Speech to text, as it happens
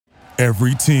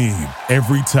Every team,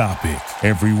 every topic,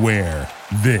 everywhere.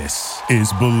 This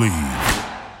is Believe.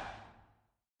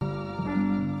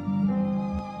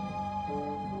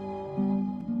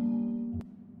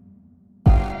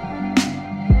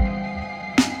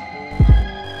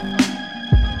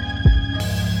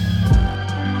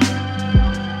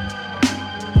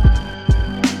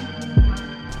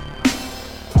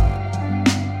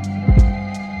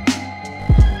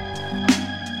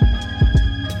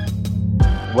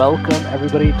 Welcome,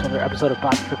 everybody, to another episode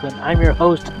of Strickland. I'm your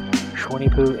host,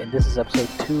 Schwinny Poo, and this is episode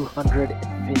 215.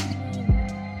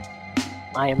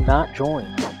 I am not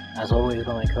joined, as always,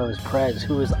 by my co-host, Prez,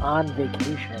 who is on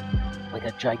vacation like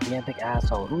a gigantic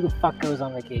asshole. Who the fuck goes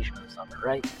on vacation in the summer,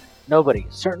 right? Nobody.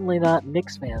 Certainly not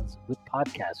Knicks fans with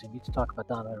podcasts who need to talk about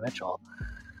Donovan Mitchell.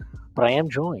 But I am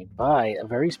joined by a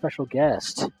very special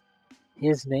guest.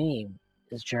 His name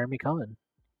is Jeremy Cohen.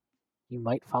 You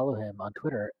might follow him on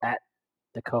Twitter at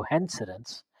the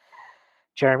Coincidence.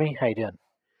 Jeremy, how you doing?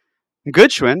 Good,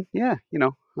 Schwinn. Yeah,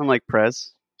 unlike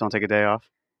Prez, don't take a day off.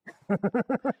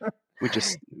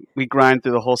 we grind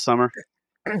through the whole summer,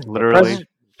 literally,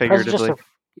 figuratively,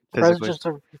 physically.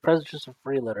 Prez is just a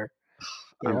freeloader.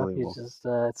 Unbelievable. He's just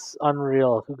it's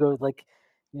unreal. Who goes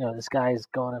this guy's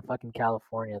going to fucking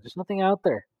California. There's nothing out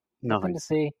there. Nothing to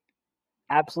see.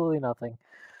 Absolutely nothing.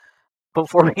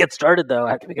 Before we get started, though,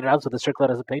 I have to make an announcement with the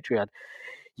Strickland as a Patreon.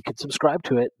 You can subscribe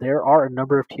to it. There are a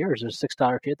number of tiers. There's a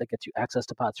 $6 tier that gets you access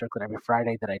to Pod Strickland every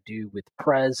Friday that I do with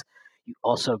Prez. You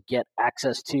also get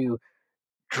access to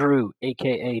Drew,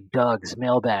 a.k.a. Doug's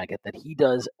mailbag that he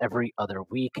does every other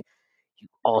week. You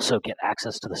also get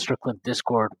access to the Strickland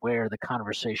Discord where the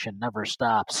conversation never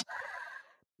stops.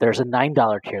 There's a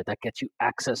 $9 tier that gets you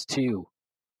access to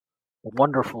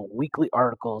wonderful weekly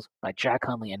articles by Jack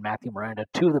Hunley and Matthew Miranda,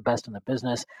 two of the best in the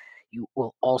business. You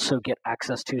will also get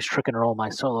access to Strick and Roll, my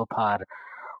solo pod,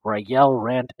 where I yell,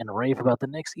 rant, and rave about the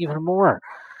Knicks even more.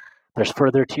 There's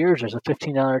further tiers. There's a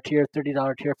 $15 tier,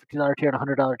 $30 tier, $50 tier,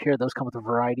 and $100 tier. Those come with a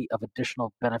variety of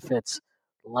additional benefits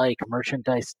like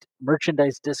merchandise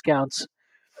discounts,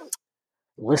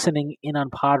 listening in on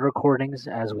pod recordings,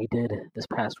 as we did this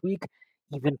past week,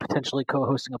 even potentially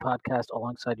co-hosting a podcast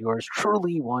alongside yours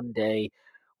truly one day.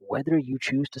 Whether you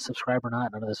choose to subscribe or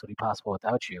not, none of this would be possible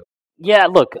without you. Yeah,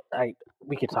 look,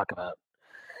 we could talk about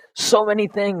so many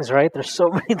things, right? There's so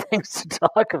many things to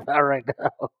talk about right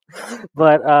now.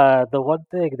 But the one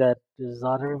thing that is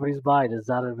on everybody's mind is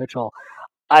Donovan Mitchell.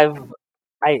 I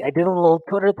did a little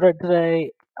Twitter thread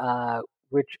today,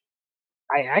 which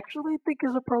I actually think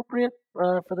is appropriate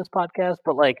for this podcast.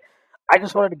 But I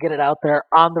just wanted to get it out there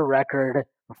on the record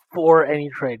before any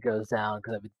trade goes down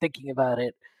because I've been thinking about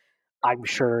it. I'm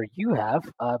sure you have,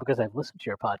 because I've listened to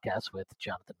your podcast with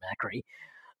Jonathan Macri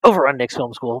over on Knicks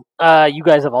Film School. You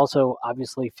guys have also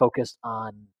obviously focused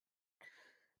on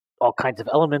all kinds of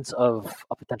elements of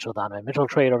a potential Donovan Mitchell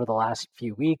trade over the last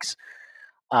few weeks.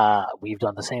 We've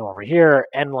done the same over here.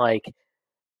 And,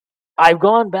 I've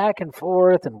gone back and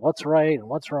forth and what's right and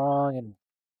what's wrong.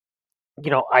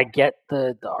 And, I get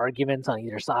the arguments on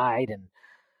either side and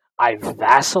I've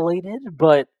vacillated,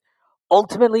 but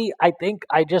ultimately, I think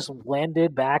I just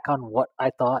landed back on what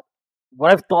I've thought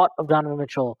of Donovan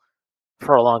Mitchell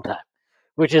for a long time,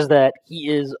 which is that he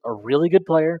is a really good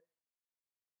player.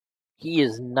 He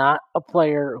is not a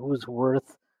player who's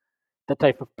worth the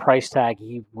type of price tag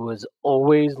he was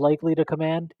always likely to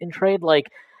command in trade.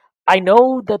 I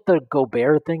know that the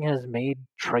Gobert thing has made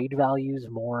trade values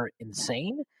more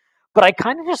insane, but I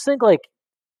kind of just think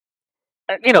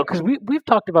because we've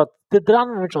talked about the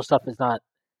Donovan Mitchell stuff is not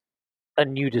a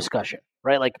new discussion,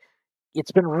 right?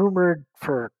 It's been rumored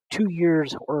for 2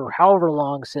 years or however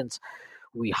long since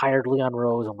we hired Leon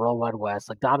Rose and World Wide West.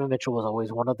 Donovan Mitchell was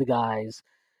always one of the guys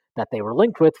that they were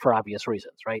linked with for obvious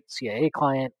reasons, right? CIA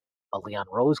client, a Leon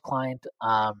Rose client.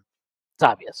 It's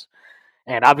obvious.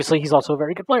 And obviously he's also a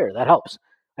very good player. That helps.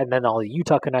 And then all the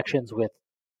Utah connections with,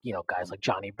 guys like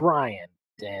Johnny Bryant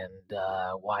and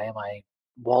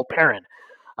Walt Perrin,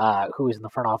 who is in the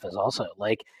front office also.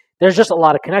 There's just a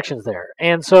lot of connections there.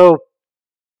 And so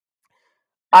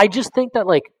I just think that,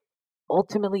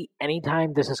 ultimately,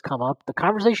 anytime this has come up, the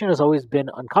conversation has always been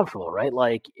uncomfortable, right?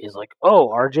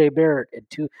 RJ Barrett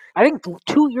I think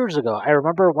 2 years ago, I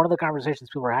remember one of the conversations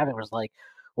people were having was well,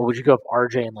 would you go up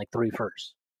RJ in 3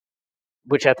 firsts?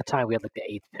 Which at the time we had the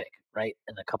 8th pick, right?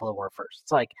 And a couple of were firsts.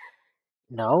 It's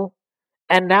no.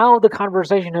 And now the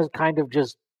conversation has kind of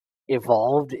just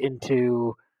evolved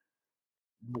into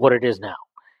what it is now.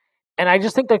 And I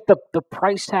just think the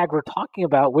price tag we're talking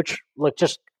about, which,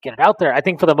 just get it out there, I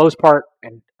think for the most part,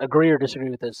 and agree or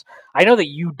disagree with this, I know that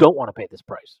you don't want to pay this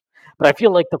price. But I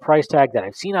feel like the price tag that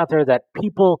I've seen out there that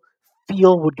people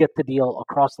feel would get the deal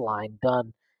across the line,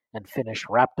 done, and finished,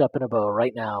 wrapped up in a bow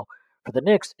right now for the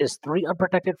Knicks is 3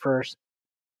 unprotected firsts,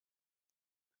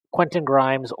 Quentin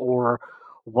Grimes or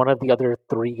one of the other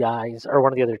 3 guys, or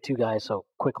one of the other 2 guys, so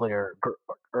Quickly or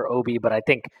Obi, but I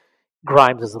think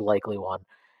Grimes is the likely one.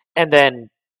 And then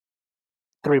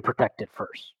 3 protected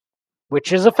firsts,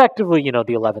 which is effectively, the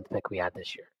 11th pick we had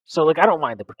this year. So, I don't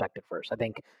mind the protected first. I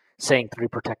think saying 3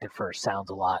 protected first sounds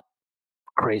a lot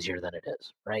crazier than it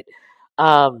is, right?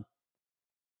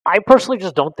 I personally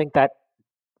just don't think that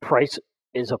price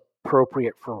is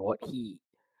appropriate for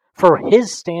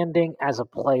his standing as a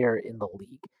player in the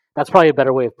league. That's probably a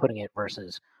better way of putting it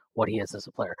versus what he is as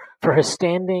a player. For his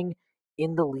standing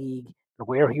in the league and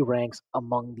where he ranks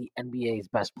among the NBA's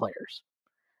best players.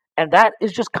 And that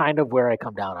is just kind of where I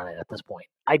come down on it at this point.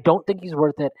 I don't think he's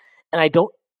worth it, and I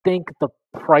don't think the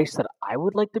price that I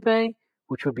would like to pay,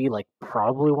 which would be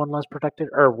probably one less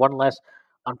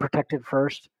unprotected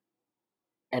first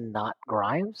and not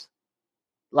Grimes.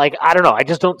 I don't know. I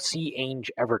just don't see Ainge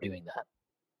ever doing that.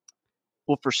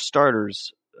 Well, for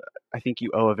starters, I think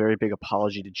you owe a very big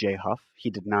apology to Jay Huff. He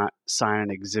did not sign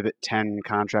an Exhibit 10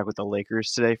 contract with the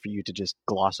Lakers today for you to just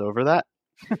gloss over that.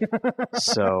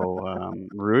 So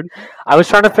rude. I was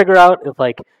trying to figure out if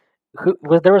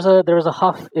there was a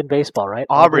Huff in baseball, right?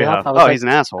 Aubrey Huff. He's an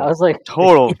asshole. I was like,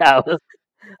 total. Yeah,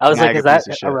 I was like, is that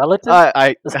a relative?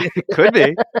 It could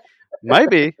be, might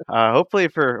be. Hopefully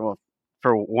for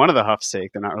one of the Huff's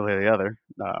sake, they're not related to the other.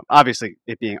 Obviously,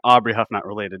 it being Aubrey Huff, not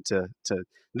related to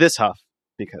this Huff,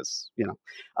 because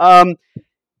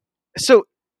So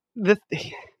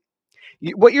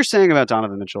what you're saying about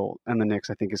Donovan Mitchell and the Knicks,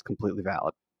 I think, is completely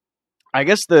valid. I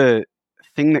guess the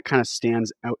thing that kind of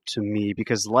stands out to me,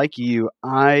 because like you,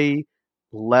 I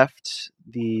left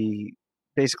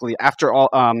basically after all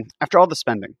the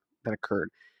spending that occurred,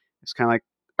 it's kind of like,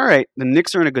 all right, the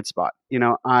Knicks are in a good spot.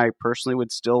 I personally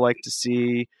would still like to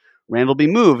see Randall be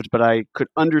moved, but I could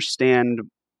understand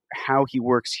how he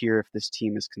works here if this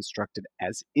team is constructed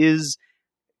as is.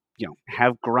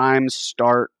 Have Grimes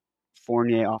start,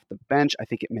 Fournier off the bench. I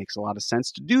think it makes a lot of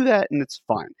sense to do that, and it's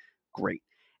fine. Great.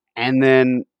 And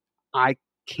then I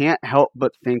can't help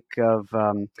but think of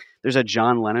there's a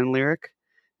John Lennon lyric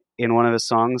in one of his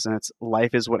songs, and it's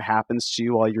 "Life is what happens to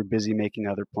you while you're busy making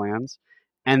other plans."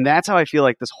 And that's how I feel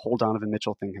like this whole Donovan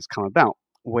Mitchell thing has come about,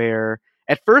 where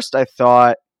at first I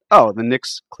thought, the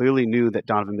Knicks clearly knew that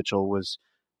Donovan Mitchell was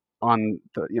on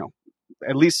the,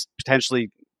 at least potentially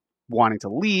wanting to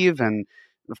leave. And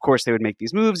of course they would make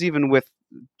these moves, even with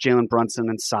Jalen Brunson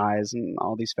and size and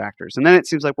all these factors. And then it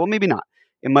seems like, well, maybe not.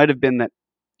 It might have been that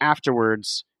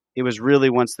afterwards, it was really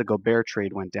once the Gobert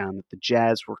trade went down that the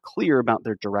Jazz were clear about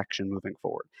their direction moving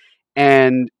forward.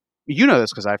 And you know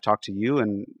this because I've talked to you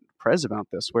and Prez about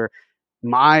this, where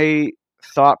my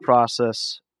thought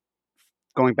process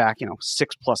going back,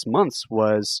 6+ months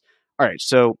was, all right,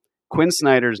 so Quinn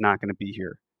Snyder's not going to be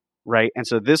here, right? And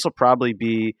so this will probably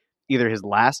be either his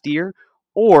last year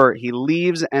or he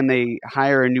leaves and they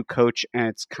hire a new coach, and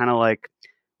it's kind of like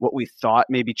what we thought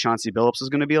maybe Chauncey Billups was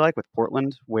going to be like with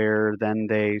Portland, where then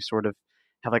they sort of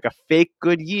have like a fake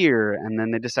good year and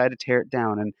then they decide to tear it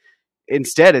down. And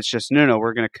instead it's just, no,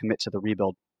 we're going to commit to the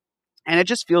rebuild. And it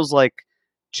just feels like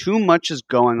too much is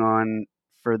going on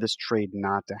for this trade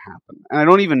not to happen. And I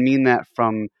don't even mean that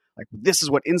from like, this is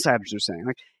what insiders are saying.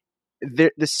 Like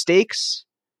the stakes,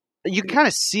 you can kind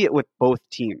of see it with both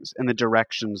teams and the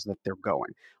directions that they're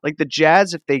going. Like the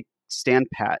Jazz, if they stand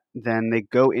pat, then they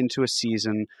go into a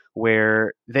season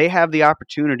where they have the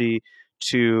opportunity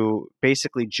to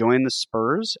basically join the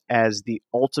Spurs as the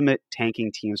ultimate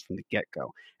tanking teams from the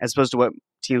get-go, as opposed to what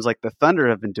teams like the Thunder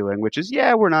have been doing, which is,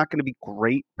 we're not going to be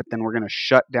great, but then we're going to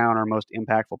shut down our most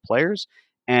impactful players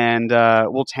and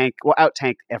we'll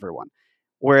out-tank everyone.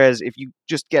 Whereas if you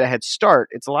just get a head start,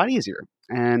 it's a lot easier.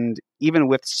 And even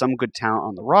with some good talent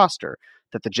on the roster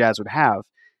that the Jazz would have,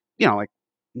 like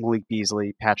Malik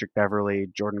Beasley, Patrick Beverley,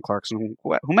 Jordan Clarkson,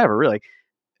 whomever, really,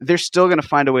 they're still going to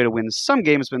find a way to win some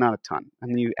games, but not a ton.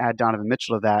 And then you add Donovan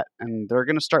Mitchell to that, and they're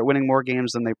going to start winning more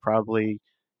games than they probably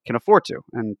can afford to.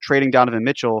 And trading Donovan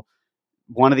Mitchell,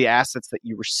 one of the assets that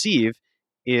you receive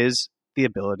is the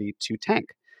ability to tank.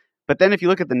 But then if you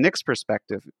look at the Knicks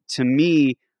perspective, to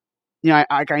me,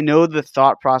 I know the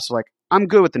thought process, like, I'm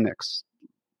good with the Knicks.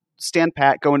 Stand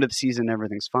pat, go into the season,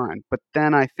 everything's fine. But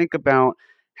then I think about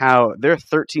how there are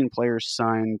 13 players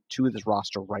signed to this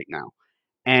roster right now.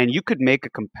 And you could make a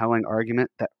compelling argument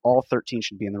that all 13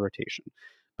 should be in the rotation.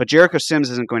 But Jericho Sims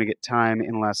isn't going to get time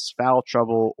unless foul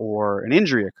trouble or an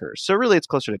injury occurs. So really it's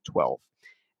closer to 12.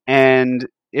 And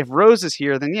if Rose is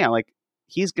here, then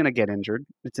he's going to get injured.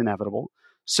 It's inevitable.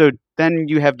 So then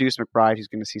you have Deuce McBride, who's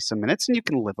going to see some minutes, and you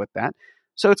can live with that.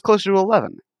 So it's closer to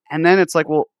 11. And then it's like,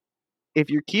 well, if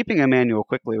you're keeping Emmanuel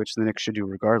Quickly, which the Knicks should do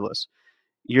regardless,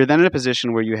 you're then in a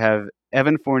position where you have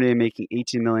Evan Fournier making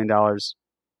 $18 million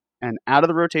and out of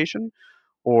the rotation,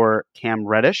 or Cam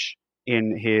Reddish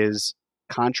in his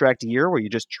contract year where you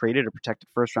just traded a protected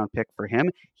first-round pick for him.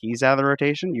 He's out of the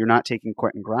rotation. You're not taking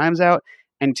Quentin Grimes out,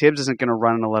 and Tibbs isn't going to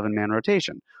run an 11-man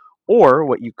rotation. Or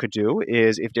what you could do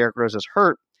is if Derrick Rose is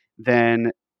hurt,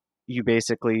 then you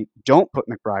basically don't put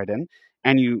McBride in,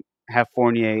 and you have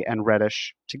Fournier and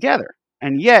Reddish together.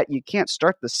 And yet you can't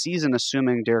start the season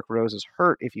assuming Derrick Rose is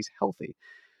hurt if he's healthy.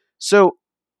 So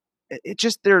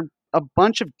there are a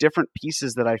bunch of different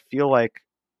pieces that I feel like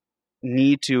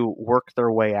need to work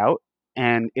their way out.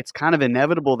 And it's kind of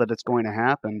inevitable that it's going to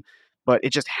happen, but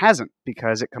it just hasn't,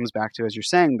 because it comes back to, as you're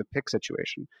saying, the pick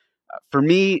situation. For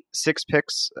me, 6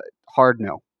 picks, hard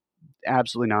no.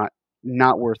 Absolutely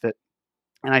not worth it.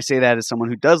 And I say that as someone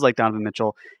who does like Donovan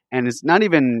Mitchell and is not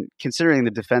even considering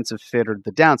the defensive fit or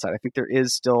the downside. I think there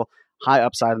is still high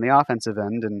upside on the offensive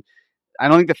end, and I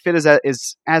don't think the fit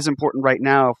is as important right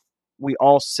now. If we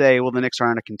all say, well, the Knicks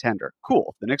aren't a contender.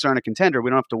 Cool. If the Knicks aren't a contender, we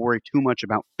don't have to worry too much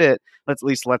about fit. Let's at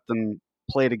least let them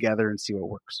play together and see what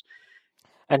works.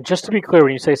 And just to be clear,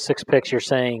 when you say 6 picks, you're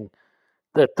saying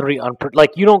the 3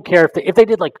 like you don't care if they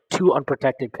did like 2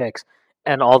 unprotected picks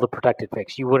and all the protected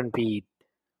picks, you wouldn't be,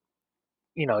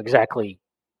 exactly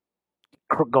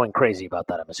going crazy about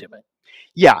that, I'm assuming.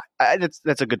 Yeah,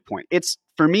 that's a good point.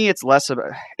 For me, it's less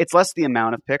the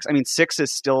amount of picks. I mean, 6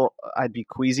 is still, I'd be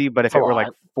queasy, but if it were like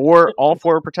 4, all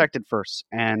 4 are protected first,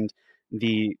 and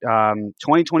the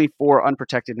 2024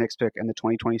 unprotected Knicks pick and the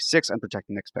 2026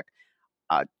 unprotected Knicks pick,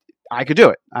 I could do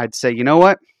it. I'd say, you know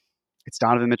what? It's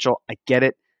Donovan Mitchell. I get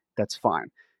it. That's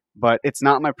fine. But it's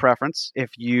not my preference.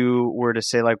 If you were to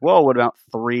say like, well, what about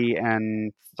 3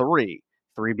 and 3?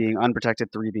 3 being unprotected,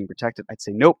 3 being protected. I'd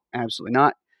say, nope, absolutely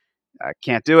not. I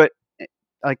can't do it.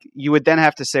 Like, you would then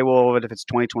have to say, well, what if it's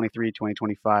 2023,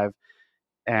 2025,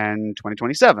 and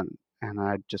 2027? And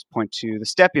I'd just point to the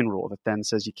Stepien rule that then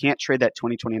says you can't trade that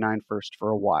 2029 first for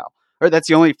a while. Or that's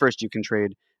the only first you can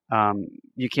trade.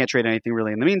 You can't trade anything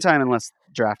really in the meantime unless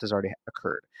draft has already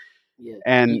occurred. Yeah.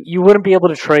 And you wouldn't be able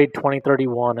to trade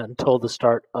 2031 until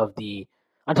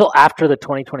after the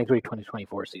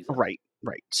 2023-2024 season.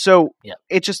 Right. So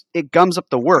it gums up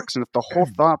the works. And if the whole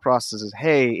thought process is,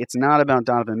 hey, it's not about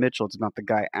Donovan Mitchell, it's about the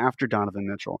guy after Donovan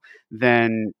Mitchell,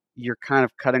 then you're kind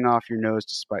of cutting off your nose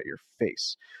to spite your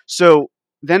face. So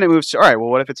then it moves to, all right, well,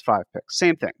 what if it's 5 picks?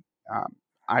 Same thing.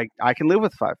 I can live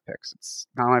with 5 picks. It's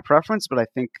not my preference, but I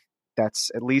think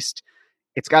that's at least,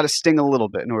 it's got to sting a little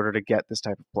bit in order to get this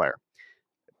type of player.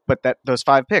 But those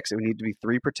 5 picks, it would need to be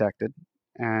 3 protected,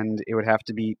 and it would have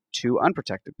to be 2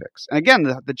 unprotected picks. And again,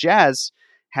 the Jazz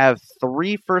have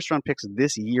 3 first-round picks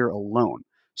this year alone.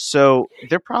 So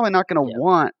they're probably not going to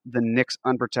want the Knicks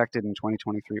unprotected in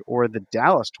 2023 or the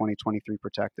Dallas 2023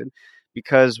 protected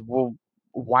because, well,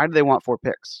 why do they want 4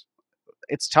 picks?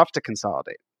 It's tough to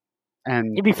consolidate.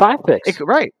 And it'd be 5 picks.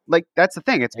 Right. Like, that's the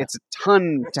thing. It's a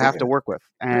ton to have to work with.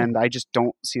 And I just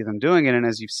don't see them doing it. And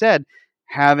as you've said,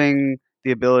 having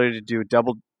the ability to do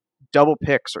double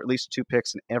picks, or at least 2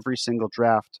 picks in every single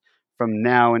draft from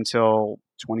now until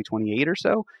 2028 or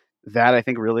so, that I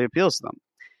think really appeals to them.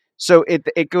 So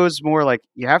it goes more like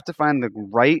you have to find the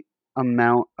right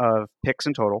amount of picks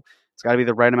in total. It's got to be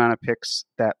the right amount of picks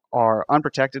that are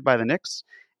unprotected by the Knicks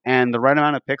and the right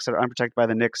amount of picks that are unprotected by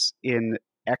the Knicks in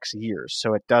X years,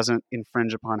 so it doesn't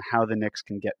infringe upon how the Knicks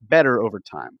can get better over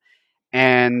time.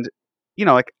 And,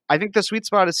 I think the sweet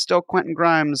spot is still Quentin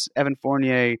Grimes, Evan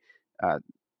Fournier,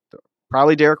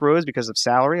 probably Derrick Rose because of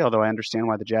salary, although I understand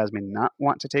why the Jazz may not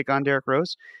want to take on Derrick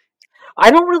Rose.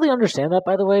 I don't really understand that,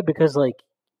 by the way, because,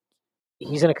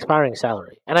 he's an expiring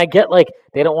salary. And I get,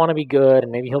 they don't want to be good,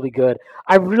 and maybe he'll be good.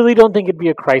 I really don't think it'd be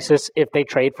a crisis if they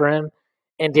trade for him,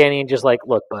 and Danny just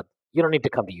look, bud, you don't need to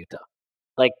come to Utah.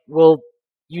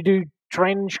 You do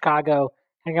train in Chicago,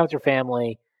 hang out with your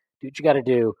family, do what you got to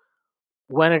do.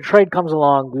 When a trade comes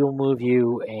along, we will move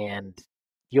you, and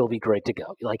you'll be great to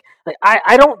go.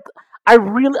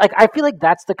 I feel like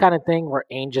that's the kind of thing where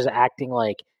Ainge is acting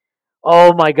like,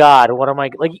 oh my God, what am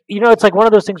I it's like one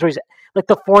of those things where he's like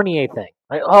the Fournier thing,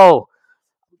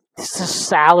 this is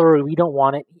salary, we don't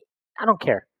want it. I don't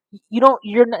care. You're not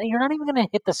even going to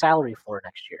hit the salary floor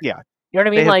next year. Yeah, you know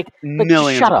what I mean?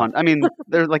 Millions. Shut up. I mean,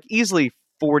 they're easily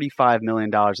 $45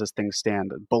 million as things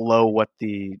stand below what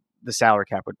the salary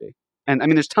cap would be. And I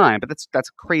mean, there's time, but that's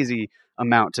a crazy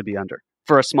amount to be under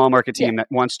for a small market team that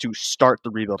wants to start the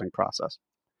rebuilding process.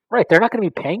 Right. They're not going to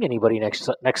be paying anybody next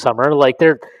summer.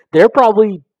 They're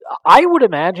probably I would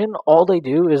imagine all they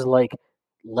do is like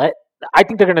I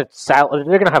think they're gonna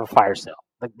have a fire sale.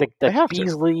 They have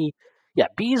Beasley,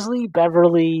 Beasley,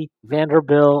 Beverly,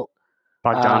 Vanderbilt,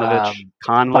 Conley.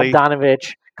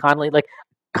 Conley. Like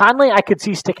Conley, I could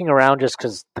see sticking around just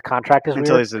because the contract is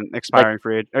until weird. He's an expiring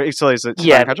free agent, or until he's an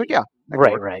expiring contract. Yeah,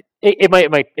 right. It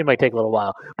might take a little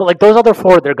while, but like those other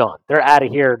four, they're gone. They're out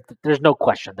of here. There's no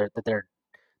question.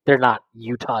 They're not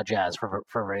Utah Jazz for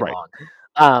very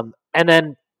long. And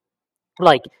then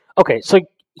like okay, so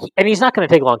and he's not going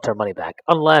to take long term money back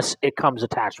unless it comes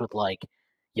attached with like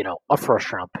a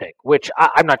first round pick, which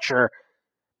I'm not sure.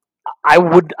 I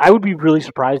would be really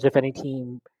surprised if any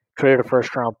team traded a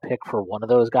first round pick for one of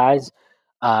those guys.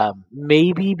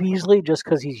 Maybe Beasley just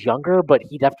because he's younger, but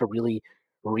he'd have to really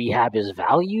rehab his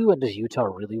value. And does Utah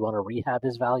really want to rehab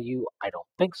his value? I don't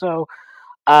think so.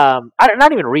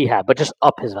 Not even rehab, but just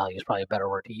up his value is probably a better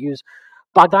word to use.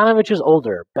 Bogdanovich is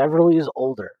older. Beverly is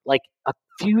older. Like a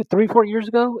few 3-4 years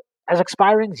ago, as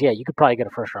expirings, yeah, you could probably get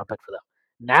a first round pick for them.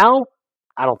 Now,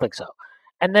 I don't think so.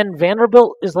 And then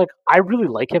Vanderbilt is like, I really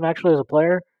like him actually as a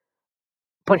player,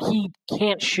 but he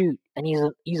can't shoot, and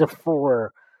he's a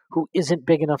 4 who isn't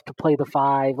big enough to play the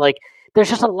 5. Like, there's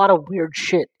just a lot of weird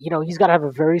shit. He's got to have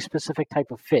a very specific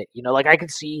type of fit. Like I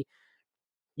could see,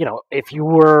 if you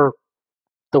were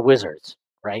the Wizards,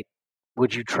 right?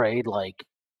 Would you trade like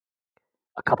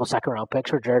a couple second round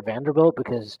picks for Jared Vanderbilt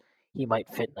because he might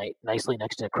fit nicely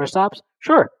next to Kristaps?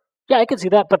 Sure, yeah, I can see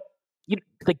that, but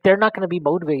they're not going to be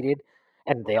motivated,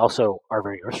 and they also are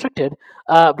very restricted.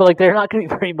 But like they're not going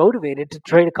to be very motivated to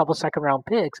trade a couple second round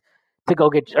picks to go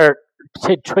get or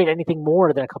to trade anything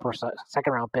more than a couple of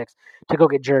second round picks to go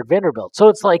get Jared Vanderbilt. So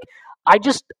it's like I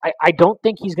don't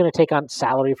think he's going to take on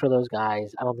salary for those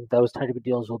guys. I don't think those type of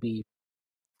deals will be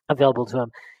available to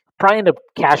him. Probably end up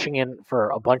cashing in for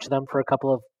a bunch of them for a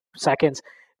couple of seconds.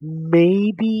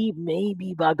 Maybe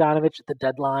Bogdanovich at the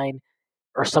deadline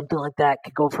or something like that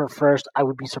could go for a first. I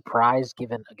would be surprised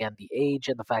given, again, the age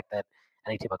and the fact that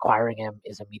any team acquiring him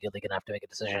is immediately going to have to make a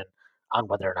decision on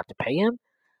whether or not to pay him.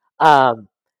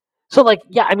 So, like,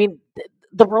 yeah, I mean,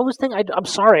 the Rose thing, I'm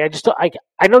sorry.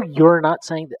 I know you're not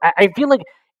saying that. I feel like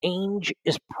Ainge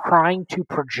is trying to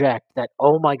project that,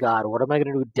 oh my God, what am I going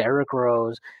to do with Derrick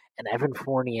Rose and Evan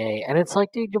Fournier? And it's like,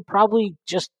 dude, you'll probably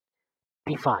just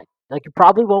be fine. Like, you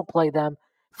probably won't play them.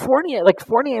 Fournier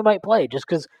might play just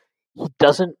because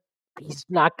he's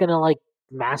not going to, like,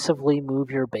 massively move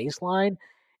your baseline.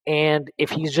 And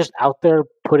if he's just out there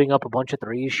putting up a bunch of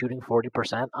threes, shooting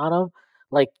 40% on them,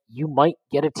 like, you might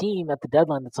get a team at the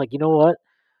deadline that's like, you know what?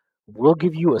 We'll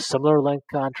give you a similar length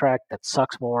contract that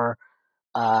sucks more.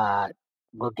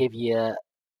 We'll give you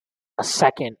a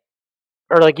second,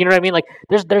 or like, you know what I mean? Like,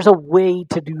 there's a way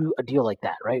to do a deal like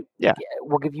that, right? Yeah.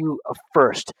 We'll give you a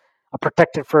first, a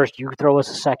protected first. You throw us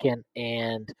a second,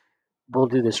 and we'll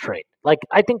do this trade. Like,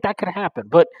 I think that could happen,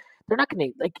 but they're not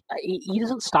going to, like, he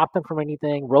doesn't stop them from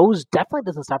anything. Rose definitely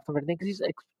doesn't stop them from anything because he's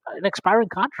an expiring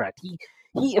contract. He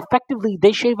effectively,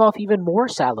 they shave off even more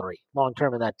salary long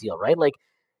term in that deal, right? Like,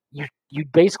 you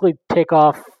basically take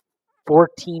off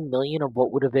 $14 million of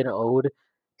what would have been owed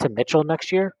to Mitchell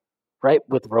next year, right?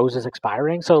 With Rose's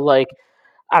expiring. So, like,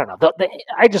 I don't know.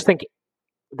 I just think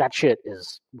that shit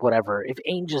is whatever. If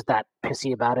Ainge is that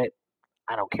pissy about it,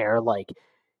 I don't care. Like,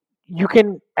 you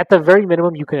can, at the very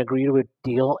minimum, you can agree to a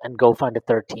deal and go find a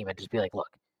third team and just be like, look,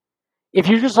 if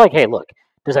you're just like, hey, look,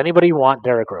 does anybody want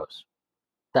Derrick Rose?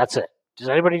 That's it. Does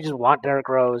anybody just want Derrick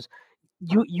Rose?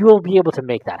 You will be able to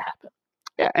make that happen.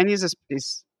 Yeah, and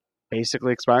he's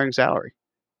basically expiring salary.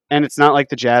 And it's not like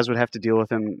the Jazz would have to deal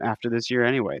with him after this year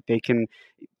anyway.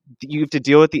 You have to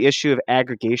deal with the issue of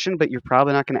aggregation, but you're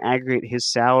probably not going to aggregate his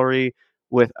salary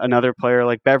with another player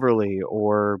like Beverly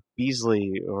or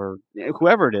Beasley or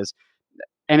whoever it is.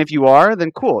 And if you are,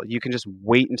 then cool. You can just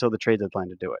wait until the trade deadline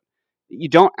to do it. You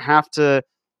don't have to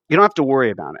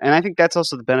worry about it. And I think that's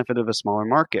also the benefit of a smaller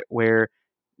market where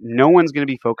no one's going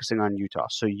to be focusing on Utah.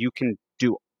 So you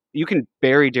can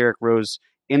bury Derrick Rose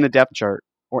in the depth chart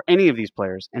or any of these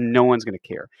players and no one's going to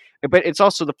care. But it's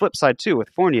also the flip side too with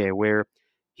Fournier, where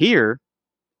here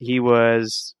he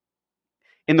was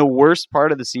in the worst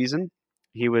part of the season.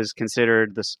 He was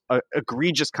considered this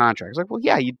egregious contract. It's like, well,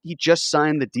 yeah, you just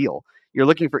signed the deal. You're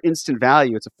looking for instant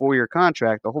value. It's a 4-year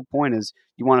contract. The whole point is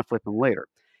you want to flip him later.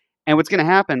 And what's going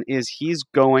to happen is he's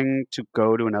going to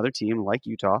go to another team like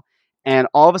Utah, and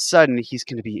all of a sudden he's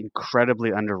going to be incredibly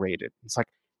underrated. It's like,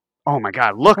 oh my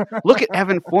God, look at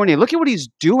Evan Fournier. Look at what he's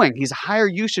doing. He's a higher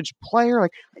usage player.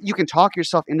 Like, you can talk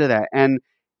yourself into that. And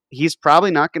he's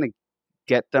probably not going to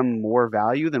get them more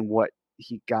value than what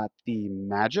he got the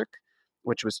Magic,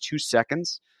 which was 2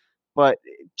 seconds. But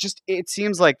it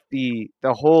seems like the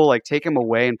whole like take him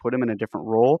away and put him in a different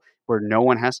role where no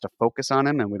one has to focus on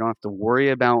him and we don't have to worry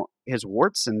about his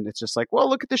warts, and it's just like, well,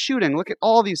 look at the shooting, look at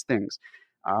all these things.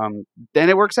 Then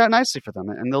it works out nicely for them,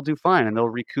 and they'll do fine, and they'll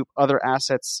recoup other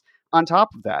assets on top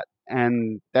of that,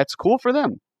 and that's cool for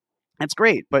them. That's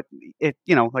great, but it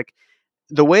like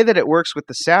the way that it works with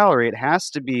the salary, it has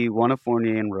to be one of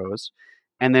Fournier and Rose,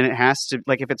 and then it has to,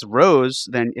 like, if it's Rose,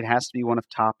 then it has to be one of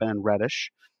Toppin and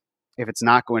Reddish. If it's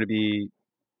not going to be,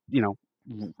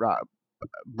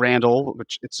 Randall,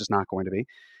 which it's just not going to be,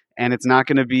 and it's not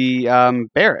going to be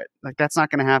Barrett. Like, that's not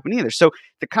going to happen either. So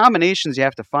the combinations you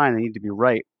have to find, they need to be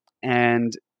right.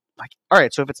 And like, all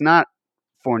right, so if it's not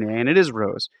Fournier and it is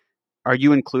Rose, are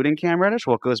you including Cam Reddish?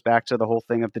 Well, it goes back to the whole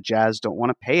thing of the Jazz don't want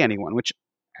to pay anyone, which,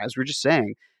 as we we're just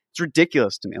saying, it's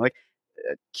ridiculous to me. Like,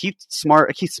 Keith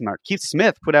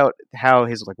Smith put out how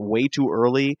his like way too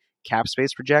early cap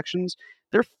space projections.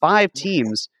 There are 5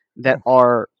 teams that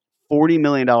are $40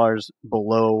 million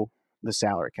below the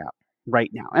salary cap right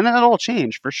now. And that'll all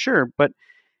change for sure. But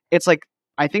it's like,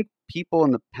 I think people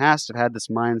in the past have had this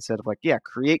mindset of like, yeah,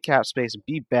 create cap space,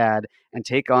 be bad, and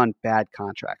take on bad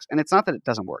contracts. And it's not that it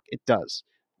doesn't work. It does.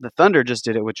 The Thunder just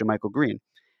did it with JaMychal Green.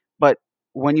 But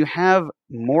when you have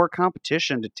more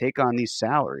competition to take on these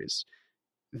salaries,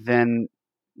 then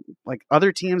like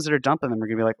other teams that are dumping them are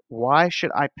going to be like, why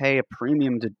should I pay a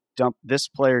premium to dump this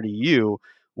player to you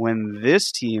when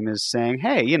this team is saying,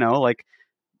 hey, like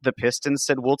the Pistons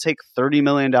said, we'll take $30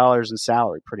 million in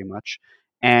salary pretty much,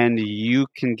 and you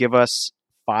can give us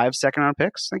 5 second-round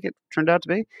picks, I think it turned out to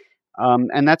be.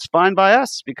 And that's fine by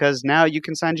us because now you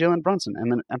can sign Jalen Brunson. And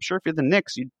then I'm sure if you're the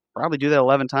Knicks, you'd probably do that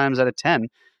 11 times out of 10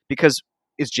 because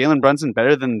is Jalen Brunson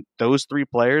better than those 3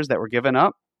 players that were given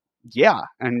up? Yeah.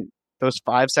 And those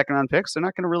 5 second-round picks, they're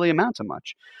not going to really amount to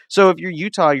much. So if you're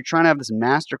Utah, you're trying to have this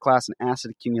masterclass in asset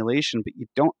accumulation, but you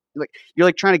don't you're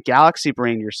like trying to galaxy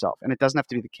brain yourself, and it doesn't have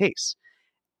to be the case.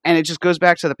 And it just goes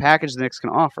back to the package the Knicks can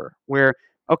offer, where,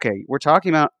 okay, we're talking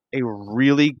about a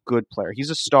really good player. He's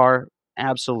a star,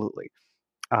 absolutely.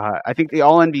 I think the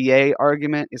All-NBA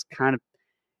argument is kind of,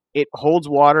 it holds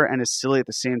water and is silly at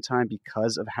the same time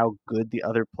because of how good the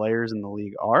other players in the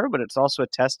league are, but it's also a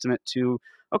testament to,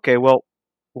 okay, well,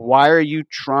 why are you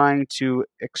trying to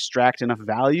extract enough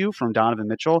value from Donovan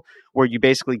Mitchell where you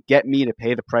basically get me to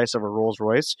pay the price of a Rolls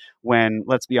Royce when,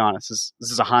 let's be honest, this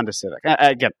is a Honda Civic.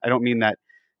 Again, I don't mean that,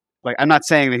 like, I'm not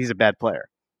saying that he's a bad player.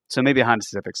 So maybe a Honda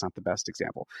Civic's not the best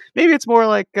example. Maybe it's more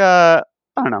like, I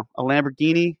don't know, a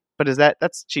Lamborghini, but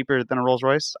that's cheaper than a Rolls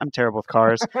Royce? I'm terrible with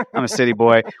cars. I'm a city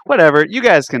boy. Whatever. You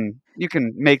guys can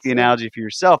make the analogy for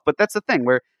yourself, but that's the thing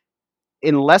where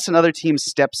unless another team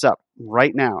steps up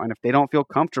right now, and if they don't feel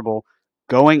comfortable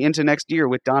going into next year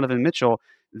with Donovan Mitchell,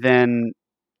 then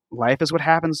life is what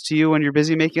happens to you when you're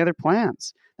busy making other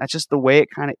plans. That's just the way it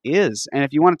kind of is. And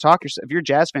if you want to talk yourself, if you're a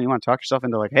Jazz fan, you want to talk yourself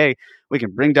into like, hey, we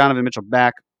can bring Donovan Mitchell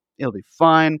back. It'll be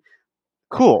fine.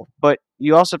 Cool. But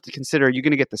you also have to consider you're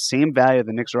going to get the same value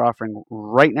the Knicks are offering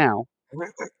right now,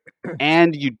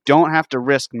 and you don't have to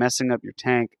risk messing up your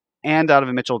tank. And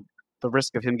Donovan Mitchell, the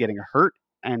risk of him getting hurt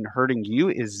and hurting you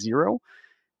is 0.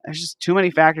 There's just too many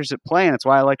factors at play, and that's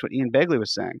why I liked what Ian Begley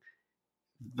was saying.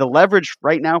 The leverage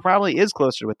right now probably is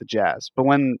closer with the Jazz, but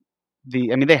when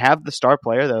they have the star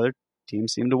player the other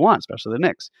teams seem to want, especially the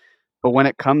Knicks. But when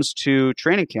it comes to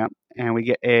training camp and we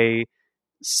get a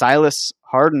Silas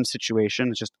Harden situation,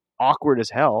 it's just awkward as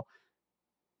hell.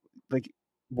 Like,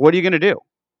 what are you going to do?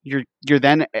 You're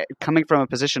then coming from a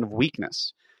position of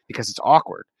weakness because it's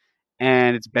awkward.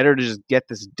 And it's better to just get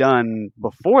this done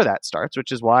before that starts,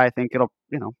 which is why I think it'll,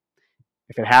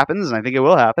 if it happens, and I think it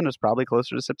will happen, it's probably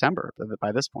closer to September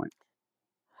by this point.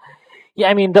 Yeah,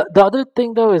 I mean, the other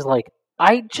thing, though, is like,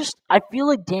 I feel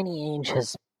like Danny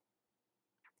Ainge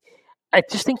I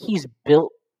just think he's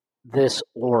built this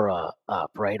aura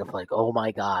up, right? Of like, oh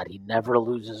my God, he never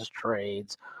loses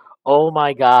trades. Oh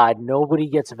my God, nobody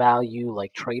gets value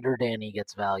like Trader Danny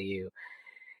gets value.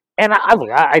 And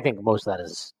I think most of that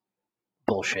is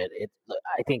bullshit.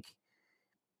 I think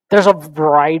there's a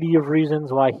variety of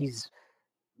reasons why he's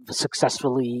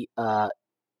successfully,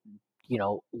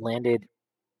 landed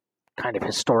kind of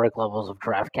historic levels of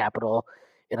draft capital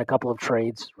in a couple of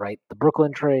trades, right? The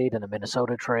Brooklyn trade and the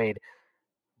Minnesota trade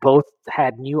both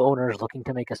had new owners looking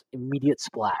to make an immediate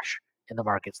splash in the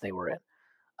markets they were in.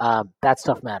 That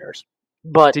stuff matters.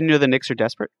 But didn't you know the Knicks are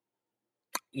desperate?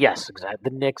 Yes, exactly.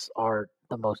 The Knicks are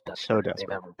the most desperate they've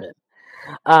ever been.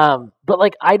 But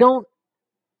like, I don't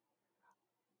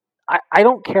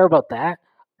care about that.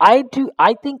 I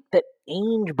think that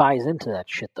Ainge buys into that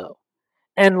shit though,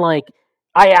 and like,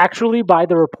 I actually buy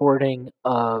the reporting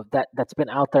that's been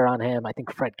out there on him. I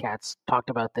think Fred Katz talked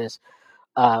about this,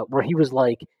 where he was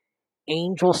like,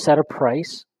 Ainge will set a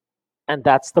price, and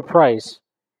that's the price,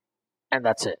 and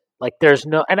that's it. Like there's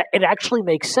no, and it actually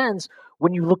makes sense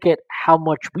when you look at how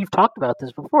much we've talked about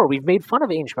this before. We've made fun of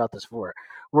Ainge about this before,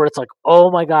 where it's like,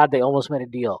 oh my god, they almost made a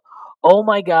deal. Oh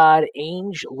my god,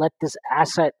 Ainge let this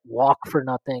asset walk for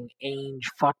nothing. Ainge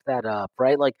fucked that up,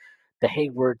 right? Like the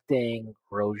Hayward thing,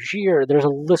 Rozier. There's a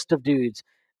list of dudes.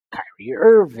 Kyrie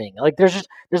Irving. Like there's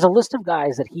a list of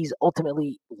guys that he's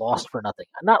ultimately lost for nothing.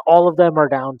 Not all of them are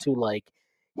down to like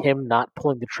him not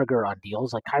pulling the trigger on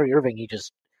deals. Like Kyrie Irving,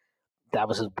 that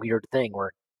was his weird thing where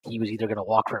he was either going to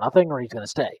walk for nothing or he's going to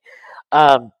stay.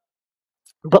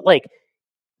 But like,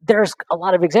 there's a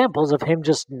lot of examples of him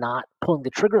just not pulling the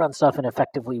trigger on stuff and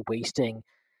effectively wasting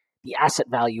the asset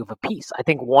value of a piece. I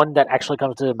think one that actually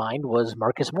comes to mind was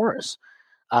Marcus Morris.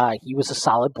 He was a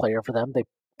solid player for them.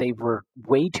 They were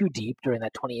way too deep during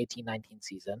that 2018-19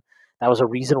 season. That was a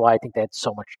reason why I think they had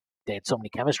so many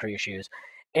chemistry issues.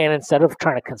 And instead of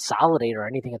trying to consolidate or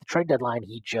anything at the trade deadline,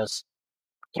 he just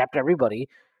kept everybody.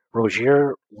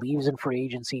 Rozier leaves in free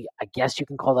agency. I guess you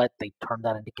can call that they turned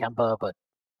that into Kemba, but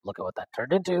look at what that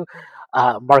turned into.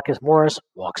 Marcus Morris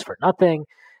walks for nothing.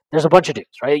 There's a bunch of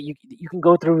dudes, right? You can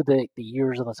go through the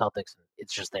years of the Celtics, and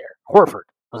it's just there. Horford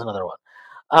was another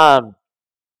one.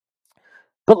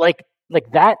 But like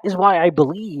that is why I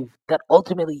believe that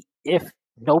ultimately, if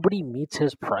nobody meets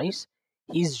his price,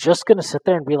 he's just going to sit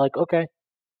there and be like, okay,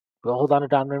 we'll hold on to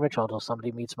Donovan Mitchell until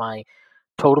somebody meets my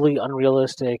totally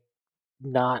unrealistic,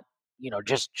 not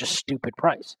just stupid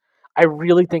price. I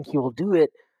really think he will do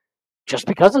it just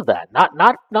because of that.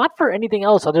 Not for anything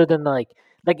else other than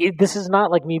this is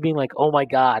not like me being like, oh my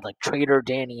god, like Trader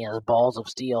Danny has balls of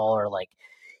steel, or like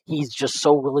he's just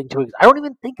so willing to. I don't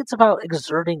even think it's about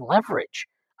exerting leverage.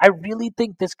 I really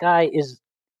think this guy is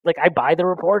like, I buy the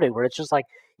reporting where it's just like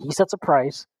he sets a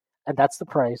price and that's the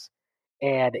price,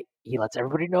 and he lets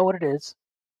everybody know what it is,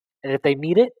 and if they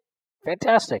meet it,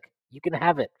 fantastic, you can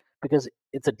have it because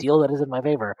it's a deal that is in my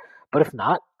favor. But if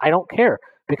not, I don't care,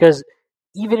 because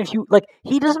even if you like,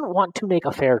 he doesn't want to make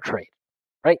a fair trade,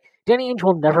 right? Danny Ainge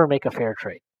will never make a fair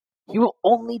trade. He will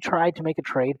only try to make a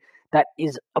trade that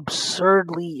is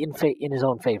absurdly in his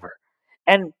own favor.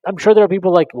 And I'm sure there are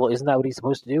people like, well, isn't that what he's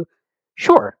supposed to do?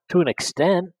 Sure, to an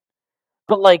extent.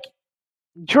 But like,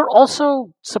 you're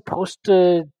also supposed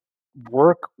to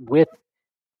work with,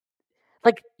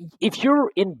 like, if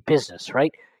you're in business,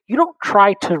 right? You don't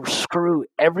try to screw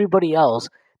everybody else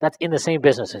that's in the same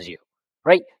business as you,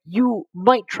 right? You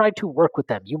might try to work with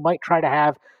them. You might try to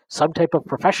have some type of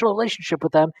professional relationship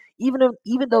with them, even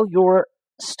though you're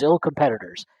still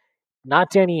competitors.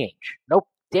 Not Danny Ainge. Nope.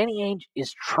 Danny Ainge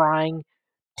is trying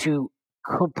to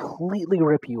completely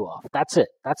rip you off. That's it.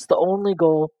 That's the only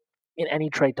goal in any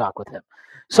trade talk with him.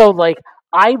 So, like,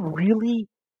 I would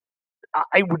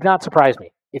not surprise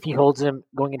me if he holds him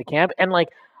going into camp. And like,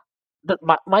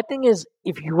 my thing is,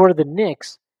 if you were the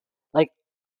Knicks, like,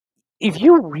 if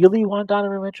you really want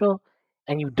Donovan Mitchell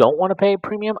and you don't want to pay a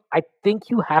premium, I think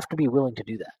you have to be willing to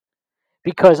do that,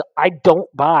 because I don't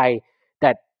buy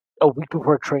that a week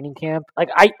before training camp. Like,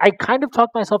 I kind of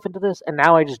talked myself into this, and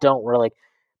now I just don't. Where like,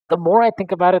 the more I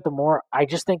think about it, the more I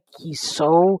just think he's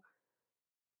so,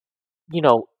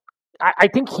 I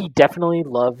think he definitely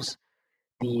loves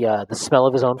the smell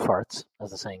of his own farts,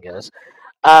 as the saying goes.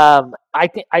 I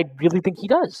really think he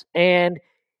does, and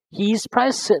he's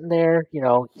probably sitting there.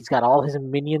 He's got all his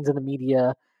minions in the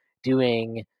media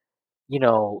doing,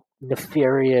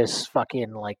 nefarious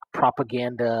fucking like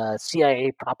propaganda,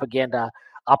 CIA propaganda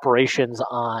operations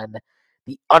on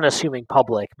the unassuming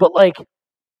public. But like,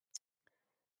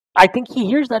 I think he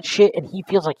hears that shit and he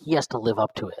feels like he has to live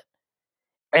up to it.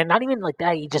 And not even like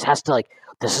that, he just has to, like,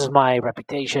 this is my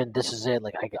reputation, this is it.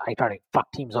 Like, I try to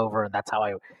fuck teams over, and that's how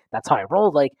I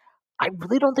roll. Like, I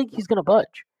really don't think he's gonna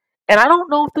budge. And I don't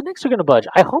know if the Knicks are gonna budge.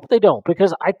 I hope they don't,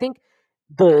 because I think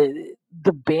the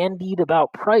bandied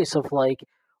about price of like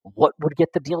what would get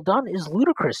the deal done is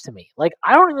ludicrous to me. Like,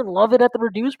 I don't even love it at the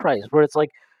reduced price where it's like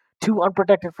 2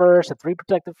 unprotected firsts and 3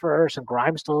 protected firsts and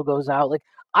Grimes still goes out. Like,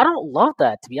 I don't love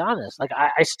that, to be honest. Like,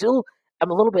 I still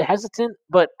am a little bit hesitant,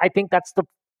 but I think that's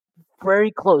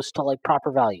very close to like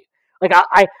proper value. Like,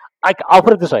 I'll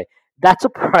put it this way: that's a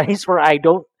price where I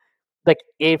don't, like,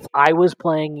 if I was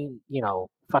playing,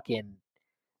 fucking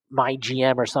my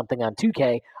GM or something on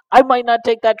 2K, I might not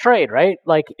take that trade, right?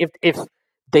 Like, if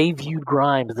they viewed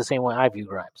Grimes the same way I view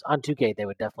Grimes on 2K, they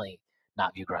would definitely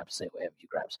not view Grimes the same way I view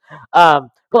Grimes.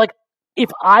 But like, if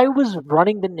I was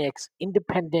running the Knicks,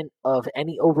 independent of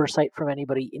any oversight from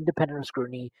anybody, independent of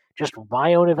scrutiny, just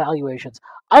my own evaluations,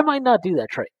 I might not do that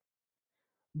trade.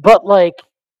 But like,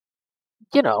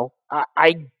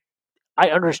 I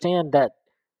understand that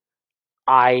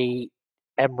I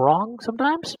am wrong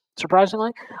sometimes,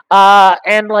 surprisingly.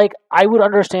 And like, I would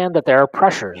understand that there are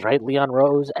pressures, right? Leon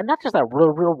Rose, and not just that,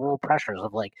 real pressures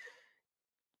of like,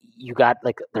 you got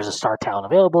like, there's a star talent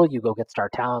available. You go get star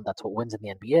talent. That's what wins in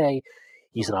the NBA.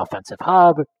 He's an offensive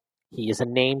hub. He is a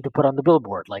name to put on the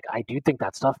billboard. Like, I do think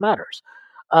that stuff matters.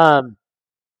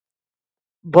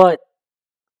 But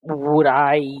would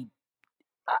I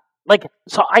could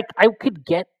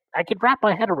wrap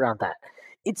my head around that.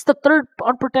 It's the third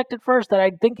unprotected first that I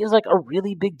think is like a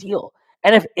really big deal.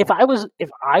 And if I was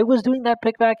doing that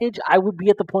pick package, I would be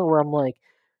at the point where I'm like,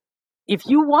 if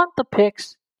you want the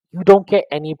picks, you don't get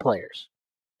any players.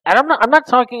 And I'm not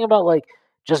talking about like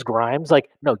just Grimes. Like,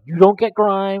 no, you don't get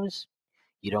Grimes,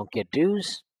 you don't get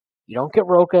Deuce, you don't get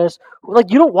Rokas. Like,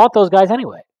 you don't want those guys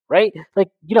anyway, right? Like,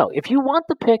 if you want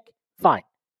the pick, fine,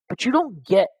 but you don't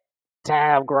get to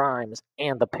have Grimes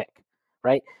and the pick,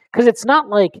 right? Because it's not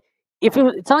like it's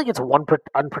not like it's one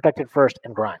unprotected first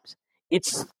and Grimes.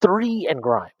 It's 3 and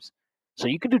Grimes. So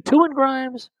you can do 2 and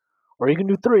Grimes, or you can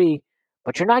do 3,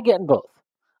 but you're not getting both.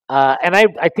 And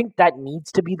I think that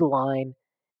needs to be the line,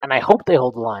 and I hope they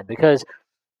hold the line because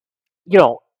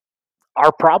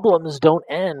our problems don't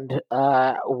end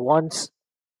once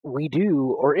we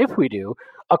do, or if we do,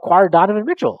 acquire Donovan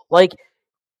Mitchell. Like,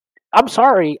 I'm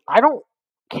sorry, I don't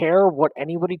care what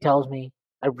anybody tells me.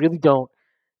 I really don't.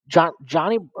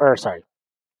 Jalen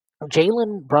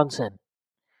Brunson,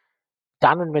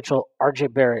 Donovan Mitchell, R.J.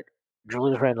 Barrett,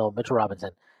 Julius Randle, Mitchell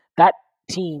Robinson. That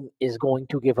team is going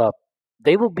to give up.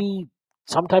 They will be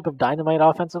some type of dynamite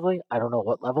offensively. I don't know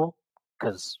what level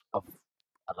because of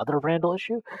another Randle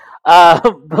issue.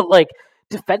 But like,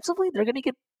 defensively, they're going to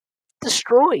get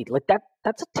destroyed. Like,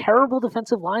 that's a terrible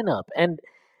defensive lineup. And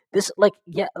this, like,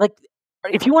 yeah, like,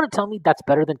 if you want to tell me that's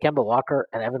better than Kemba Walker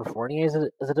and Evan Fournier as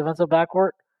a defensive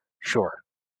backcourt, sure,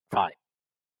 fine.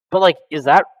 But like,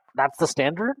 that's the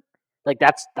standard? Like,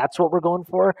 that's what we're going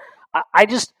for? I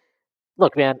just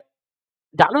look, man.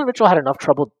 Donovan Mitchell had enough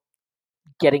trouble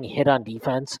getting hit on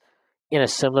defense in a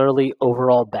similarly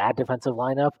overall bad defensive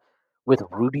lineup with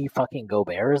Rudy fucking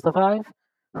Gobert as the 5,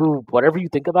 who, whatever you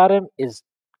think about him, is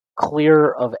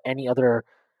clear of any other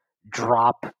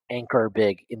drop anchor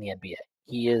big in the NBA.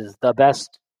 He is the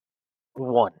best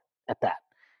one at that.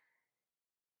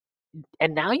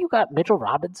 And now you got Mitchell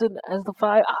Robinson as the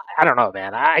 5. I don't know,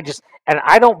 man. I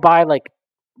don't buy, like,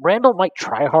 Randall might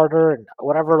try harder and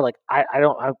whatever. Like,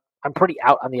 I'm pretty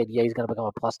out on the idea he's going to become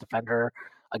a plus defender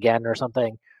again or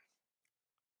something.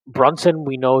 Brunson,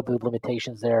 we know the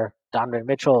limitations there. Donovan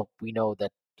Mitchell, we know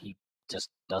that he just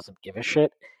doesn't give a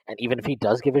shit. And even if he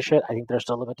does give a shit, I think there's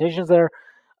still limitations there.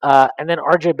 And then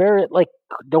RJ Barrett, like,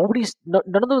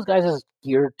 none of those guys is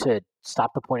geared to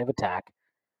stop the point of attack.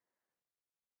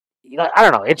 I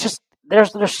don't know. It's just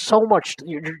there's so much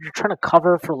you're trying to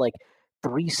cover for like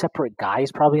 3 separate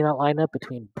guys probably in that lineup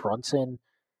between Brunson,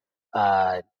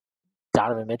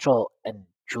 Donovan Mitchell, and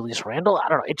Julius Randle. I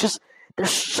don't know. It just there's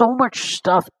so much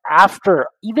stuff after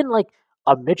even like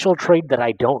a Mitchell trade that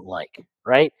I don't like.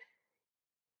 Right?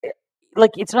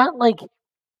 Like, it's not like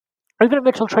even a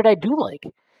Mitchell trade I do like.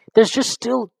 There's just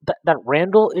still that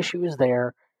Randle issue is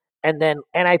there, and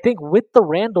I think with the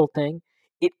Randle thing,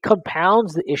 it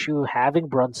compounds the issue of having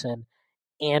Brunson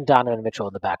and Donovan Mitchell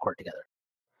in the backcourt together.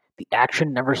 The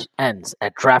action never ends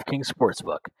at DraftKings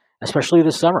Sportsbook, especially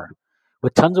this summer.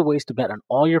 With tons of ways to bet on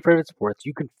all your favorite sports,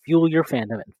 you can fuel your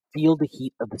fandom and feel the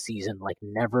heat of the season like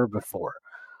never before.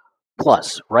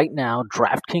 Plus, right now,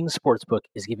 DraftKings Sportsbook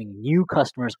is giving new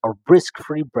customers a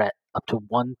risk-free bet up to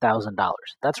 $1,000.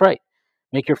 That's right.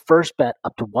 Make your first bet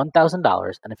up to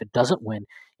 $1,000, and if it doesn't win,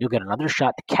 you'll get another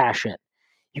shot to cash in.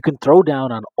 You can throw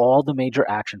down on all the major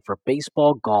action for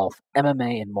baseball, golf,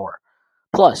 MMA, and more.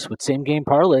 Plus, with same-game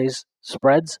parlays,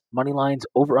 spreads, money lines,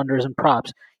 over-unders, and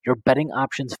props, your betting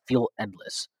options feel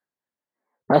endless.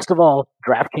 Best of all,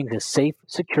 DraftKings is safe,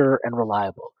 secure, and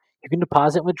reliable. You can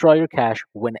deposit and withdraw your cash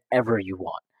whenever you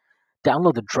want.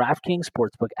 Download the DraftKings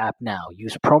Sportsbook app now.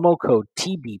 Use promo code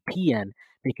TBPN,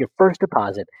 make your first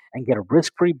deposit, and get a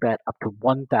risk-free bet up to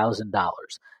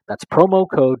 $1,000. That's promo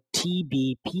code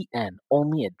TBPN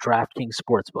only at DraftKings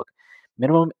Sportsbook.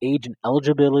 Minimum age and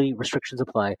eligibility restrictions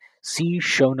apply. See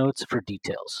show notes for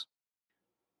details.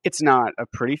 It's not a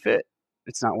pretty fit.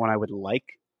 It's not one I would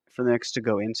like for the Knicks to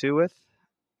go into with.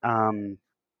 I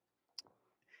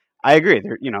agree.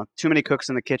 There, too many cooks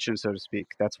in the kitchen, so to speak.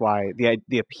 That's why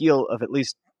the appeal of at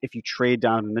least if you trade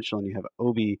Donovan Mitchell and you have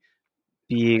Obi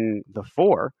being the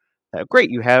 4, great.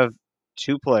 You have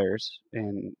 2 players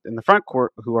in the front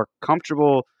court who are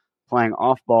comfortable playing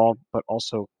off ball, but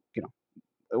also,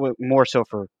 more so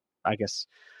for, I guess,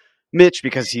 Mitch,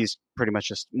 because he's pretty much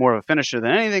just more of a finisher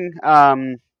than anything.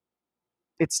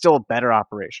 It's still a better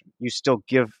operation. You still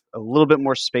give a little bit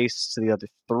more space to the other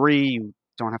 3. You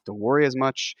don't have to worry as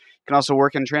much. You can also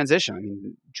work in transition. I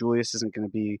mean, Julius isn't going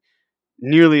to be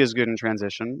nearly as good in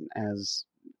transition as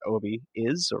Obi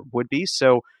is or would be.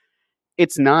 So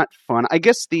it's not fun. I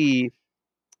guess the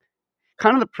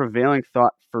kind of the prevailing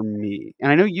thought for me,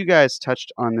 and I know you guys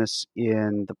touched on this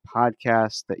in the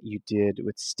podcast that you did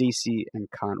with Stacy and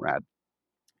Conrad.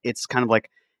 It's kind of like,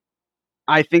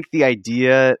 I think the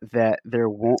idea that there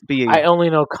won't be I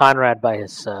only know Conrad by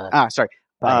his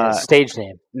by his stage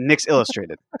name. Knicks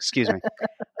Illustrated. Excuse me.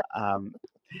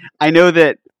 I know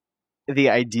that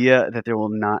the idea that there will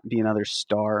not be another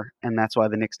star, and that's why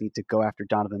the Knicks need to go after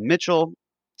Donovan Mitchell,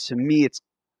 to me, it's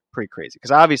pretty crazy,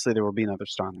 because obviously there will be another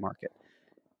star on the market.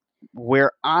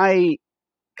 Where I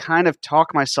kind of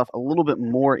talk myself a little bit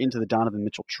more into the Donovan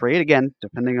Mitchell trade, again,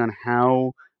 depending on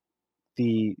how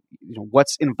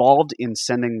what's involved in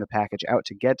sending the package out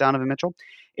to get Donovan Mitchell,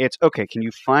 it's okay, can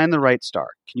you find the right star?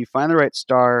 Can you find the right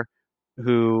star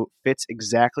who fits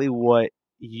exactly what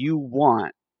you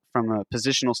want from a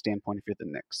positional standpoint if you're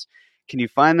the Knicks? Can you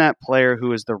find that player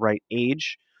who is the right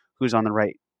age, who's on the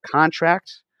right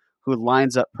contract, who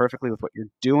lines up perfectly with what you're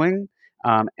doing,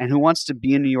 and who wants to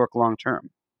be in New York long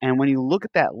term? And when you look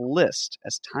at that list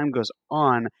as time goes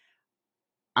on,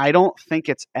 I don't think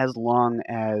it's as long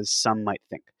as some might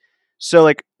think. So,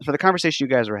 like, for the conversation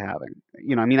you guys were having,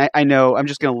 I know, I'm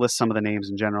just going to list some of the names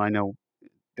in general. I know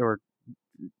there were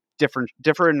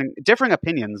differing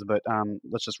opinions, but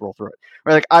let's just roll through it.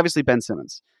 Right, like, obviously Ben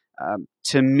Simmons.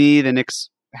 To me, the Knicks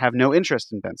have no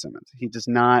interest in Ben Simmons. He does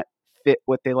not fit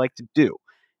what they like to do.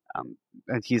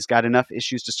 And he's got enough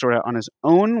issues to sort out on his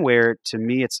own, where to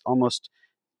me it's almost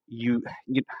you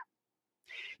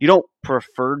don't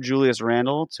prefer Julius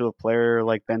Randle to a player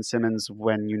like Ben Simmons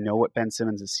when you know what Ben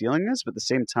Simmons' ceiling is, but at the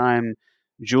same time,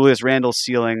 Julius Randle's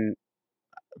ceiling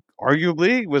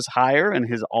arguably was higher in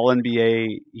his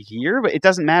All-NBA year, but it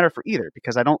doesn't matter for either,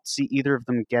 because I don't see either of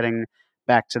them getting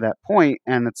back to that point,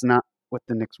 and it's not what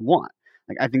the Knicks want.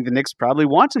 Like, I think the Knicks probably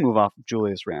want to move off of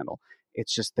Julius Randle.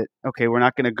 It's just that, okay, we're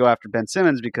not going to go after Ben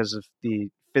Simmons because of the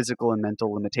physical and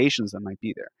mental limitations that might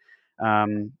be there.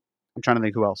 I'm trying to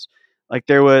think who else. Like,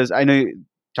 I know you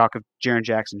talk of Jaren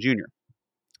Jackson Jr.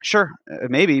 Sure,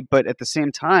 maybe, but at the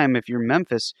same time, if you're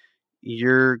Memphis,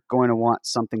 you're going to want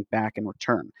something back in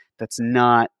return. That's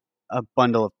not a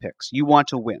bundle of picks. You want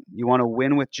to win. You want to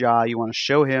win with Ja. You want to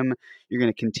show him you're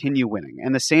going to continue winning.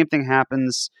 And the same thing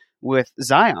happens with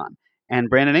Zion and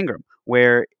Brandon Ingram,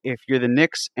 where if you're the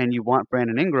Knicks and you want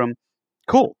Brandon Ingram,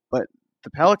 cool, but the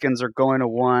Pelicans are going to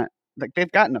want, like,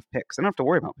 they've got enough picks. They don't have to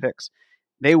worry about picks.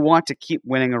 They want to keep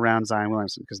winning around Zion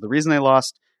Williamson, because the reason they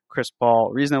lost Chris Paul,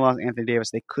 the reason they lost Anthony Davis,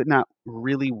 they could not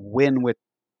really win with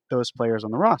those players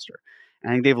on the roster. And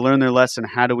I think they've learned their lesson.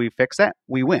 How do we fix that?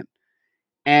 We win.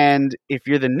 And if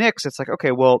you're the Knicks, it's like,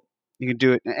 okay, well, you can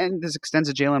do it. And this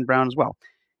extends to Jaylen Brown as well.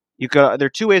 There are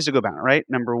 2 ways to go about it, right?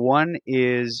 Number one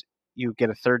is you get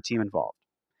a third team involved.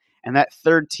 And that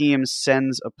third team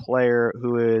sends a player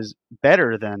who is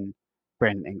better than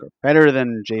Brandon Ingram, better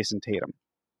than Jason Tatum,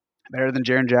 better than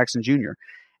Jaren Jackson Jr.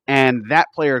 And that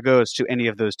player goes to any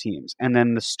of those teams. And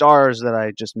then the stars that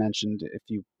I just mentioned,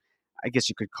 I guess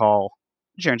you could call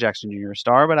Jaren Jackson Jr. a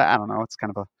star, but I don't know. It's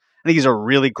kind of I think he's a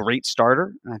really great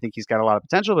starter, and I think he's got a lot of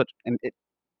potential, but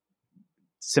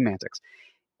semantics.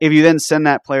 If you then send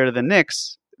that player to the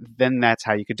Knicks, then that's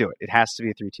how you could do it. It has to be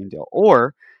a 3-team deal.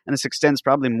 Or, and this extends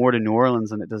probably more to New Orleans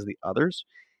than it does the others,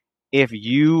 if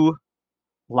you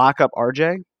lock up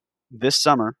RJ this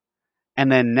summer,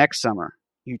 and then next summer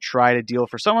you try to deal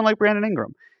for someone like Brandon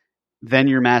Ingram, then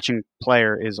your matching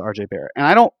player is RJ Barrett. And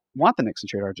I don't want the Knicks to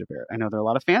trade RJ Barrett. I know there are a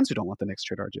lot of fans who don't want the Knicks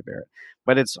to trade RJ Barrett,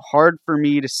 but it's hard for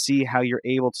me to see how you're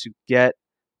able to get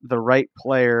the right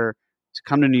player to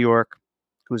come to New York,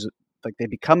 who's like, they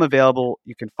become available.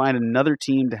 You can find another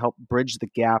team to help bridge the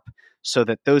gap so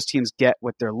that those teams get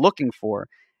what they're looking for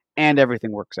and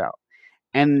everything works out.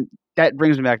 And that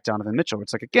brings me back to Donovan Mitchell.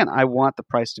 It's like, again, I want the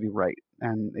price to be right.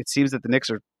 And it seems that the Knicks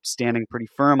are standing pretty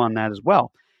firm on that as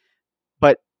well.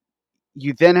 But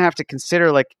you then have to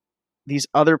consider, like, these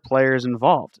other players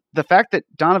involved. The fact that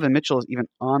Donovan Mitchell is even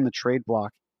on the trade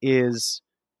block is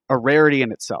a rarity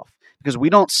in itself, because we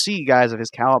don't see guys of his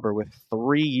caliber with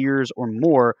 3 years or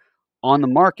more on the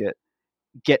market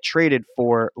get traded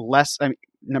for less. I mean,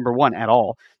 number one, at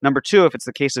all. Number two, if it's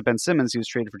the case of Ben Simmons, he was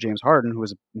traded for James Harden, who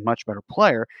is a much better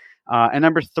player. And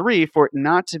number three, for it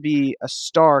not to be a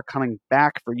star coming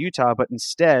back for Utah, but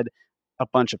instead a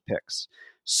bunch of picks.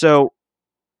 So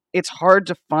it's hard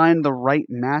to find the right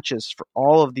matches for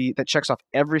all of that checks off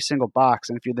every single box.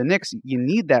 And if you're the Knicks, you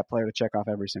need that player to check off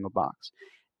every single box.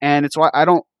 And it's why I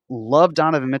don't love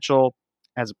Donovan Mitchell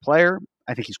as a player.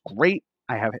 I think he's great.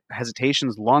 I have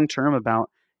hesitations long-term about,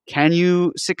 can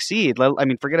you succeed? I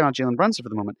mean, forget about Jalen Brunson for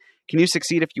the moment. Can you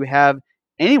succeed if you have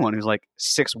anyone who's like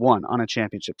 6'1" on a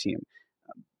championship team?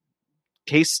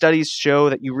 Case studies show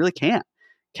that you really can't.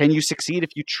 Can you succeed if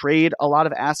you trade a lot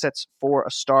of assets for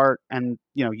a star and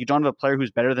you don't have a player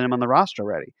who's better than him on the roster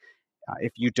already?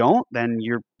 If you don't, then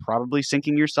you're probably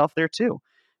sinking yourself there too.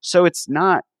 So it's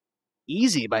not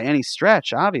easy by any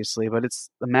stretch, obviously, but it's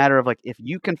a matter of, like, if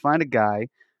you can find a guy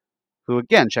who,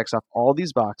 again, checks off all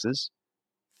these boxes,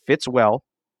 fits well,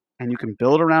 and you can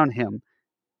build around him,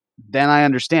 then I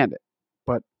understand it.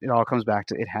 But it all comes back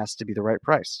to, it has to be the right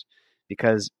price.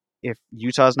 Because if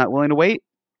Utah's not willing to wait,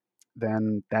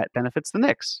 then that benefits the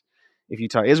Knicks. If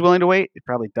Utah is willing to wait, it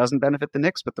probably doesn't benefit the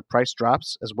Knicks, but the price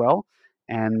drops as well,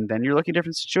 and then you're looking at a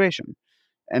different situation.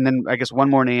 And then I guess one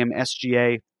more name,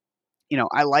 SGA.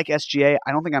 I like SGA.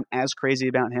 I don't think I'm as crazy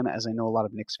about him as I know a lot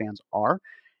of Knicks fans are.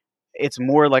 It's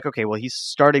more like, okay, well, he's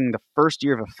starting the first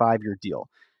year of a 5-year deal.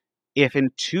 If in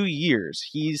 2 years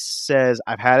he says,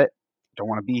 I've had it, don't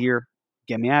want to be here,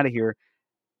 get me out of here,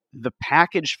 the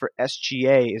package for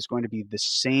SGA is going to be the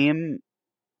same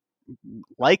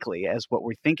likely as what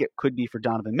we think it could be for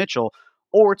Donovan Mitchell,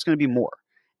 or it's going to be more.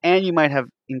 And you might have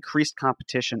increased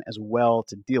competition as well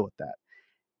to deal with that.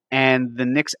 And the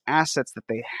Knicks assets that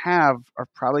they have are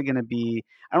probably going to be,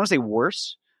 I don't want to say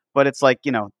worse, but it's like,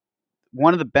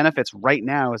 one of the benefits right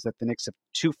now is that the Knicks have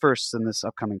 2 firsts in this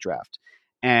upcoming draft.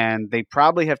 And they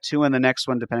probably have 2 in the next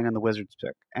one, depending on the Wizards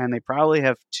pick. And they probably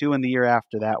have 2 in the year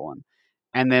after that one.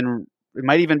 And then it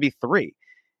might even be 3.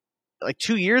 Like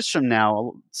 2 years from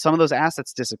now, some of those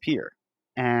assets disappear.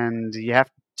 And you have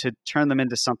to turn them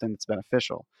into something that's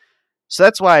beneficial. So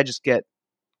that's why I just get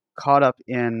caught up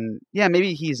in,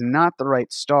 maybe he's not the right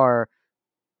star,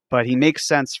 but he makes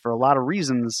sense for a lot of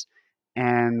reasons.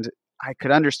 And I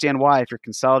could understand why, if you're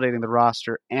consolidating the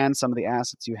roster and some of the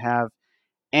assets you have,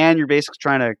 and you're basically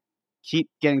trying to keep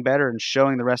getting better and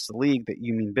showing the rest of the league that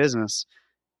you mean business,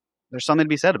 there's something to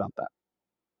be said about that.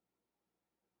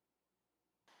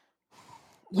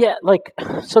 Yeah,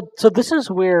 so this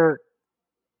is where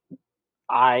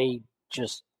I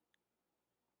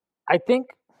think,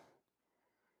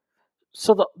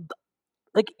 so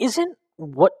isn't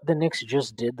what the Knicks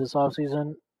just did this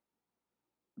offseason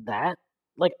that?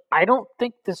 I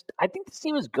think this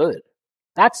team is good.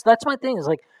 That's my thing, is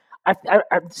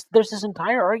there's this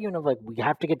entire argument of we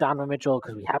have to get Donovan Mitchell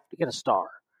because we have to get a star.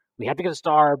 We have to get a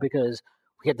star because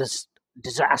we had this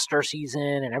disaster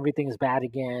season and everything is bad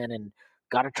again and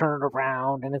got to turn it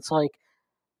around. And it's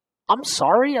I'm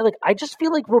sorry. I just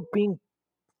feel like we're being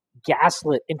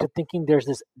gaslit into thinking there's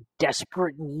this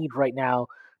desperate need right now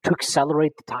to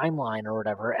accelerate the timeline or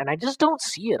whatever. And I just don't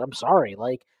see it. I'm sorry.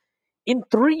 In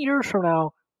 3 years from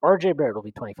now, RJ Barrett will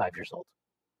be 25 years old.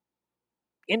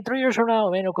 In 3 years from now,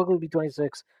 Emmanuel Quickley will be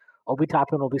 26. Obi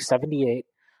Toppin will be 78.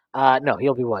 No,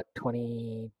 he'll be what,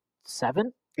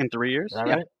 27? In 3 years? Is that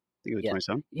right? I think he'll be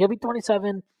 27. He'll be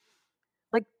 27.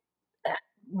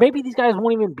 Maybe these guys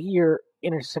won't even be here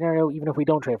in a scenario even if we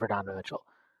don't trade for Donovan Mitchell.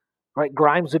 Right?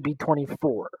 Grimes would be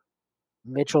 24.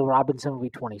 Mitchell Robinson would be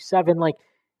 27.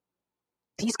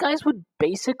 These guys would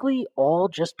basically all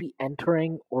just be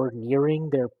entering or nearing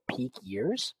their peak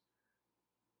years.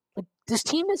 This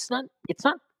team it's not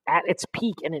at its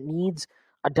peak, and it needs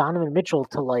a Donovan Mitchell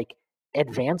to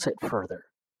advance it further.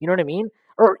 You know what I mean?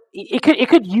 Or it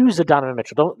could use a Donovan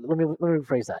Mitchell. Let me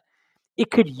rephrase that.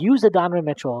 It could use a Donovan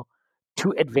Mitchell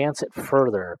to advance it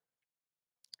further,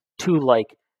 to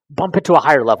bump it to a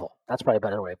higher level. That's probably a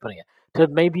better way of putting it. To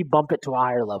maybe bump it to a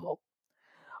higher level.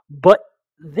 But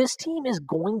this team is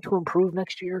going to improve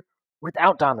next year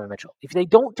without Donovan Mitchell. If they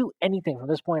don't do anything from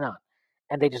this point on,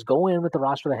 and they just go in with the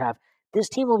roster they have, this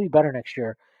team will be better next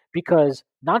year, because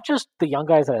not just the young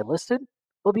guys that I listed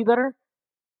will be better.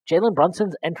 Jalen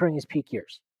Brunson's entering his peak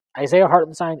years. Isaiah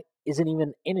Hartenstein isn't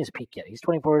even in his peak yet. He's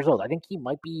 24 years old. I think he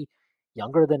might be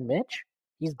younger than Mitch.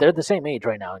 They're the same age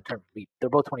right now in terms of, they're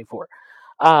both 24.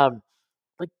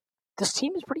 This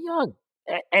team is pretty young,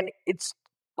 and it's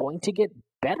going to get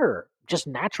better just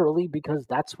naturally because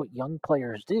that's what young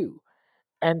players do.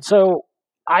 And so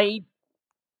I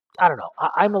don't know.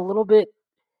 I'm a little bit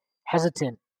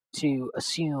hesitant to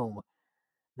assume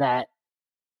that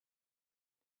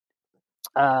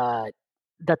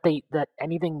that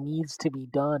anything needs to be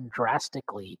done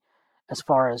drastically as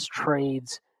far as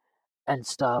trades and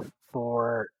stuff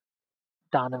for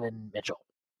Donovan Mitchell.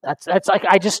 That's like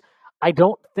I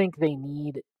don't think they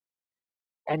need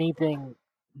anything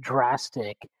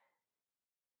drastic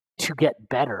to get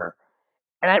better.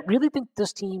 And I really think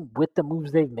this team, with the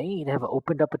moves they've made, have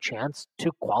opened up a chance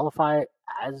to qualify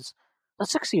as a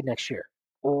 6 seed next year,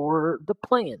 or the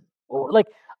play-in, or like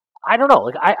I don't know.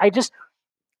 Like I just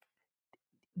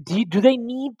do they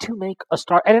need to make a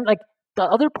start? And like the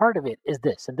other part of it is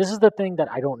this, and this is the thing that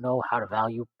I don't know how to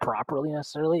value properly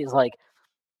necessarily. Is like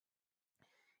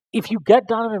if you get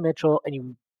Donovan Mitchell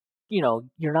and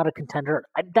you're not a contender,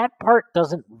 that part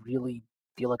doesn't really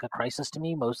feel like a crisis to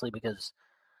me. Mostly because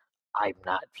I'm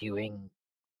not viewing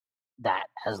that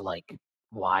as like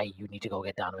why you need to go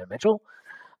get Donovan Mitchell.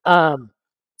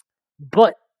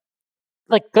 But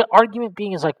like the argument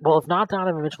being is like, well, if not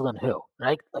Donovan Mitchell, then who?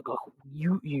 Right? Like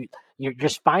you're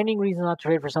just finding reasons not to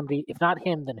trade for somebody. If not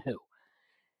him, then who?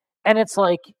 And it's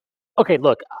like, okay,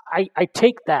 look, I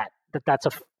take that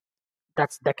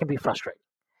that can be frustrating,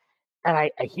 and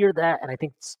I hear that, and I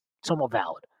think it's somewhat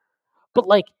valid. But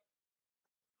like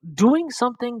doing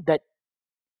something that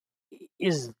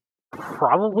is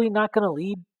probably not going to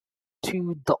lead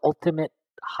to the ultimate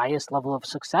highest level of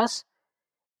success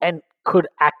and could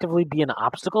actively be an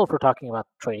obstacle if we're talking about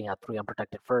trading out 3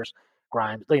 unprotected first,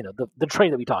 Grimes, the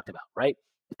trade that we talked about, right?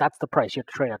 If that's the price, you have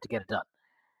to trade out to get it done.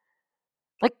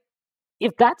 Like,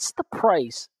 if that's the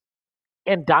price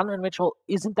and Donovan Mitchell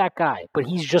isn't that guy, but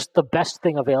he's just the best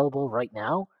thing available right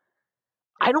now,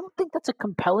 I don't think that's a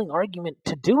compelling argument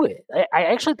to do it. I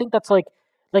actually think that's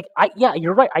yeah,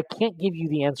 you're right. I can't give you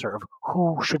the answer of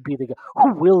who should be the guy,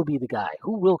 who will be the guy,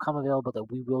 who will come available that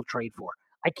we will trade for.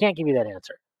 I can't give you that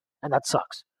answer, and that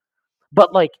sucks.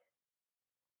 But like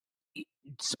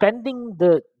spending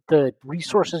the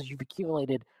resources you've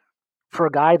accumulated for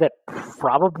a guy that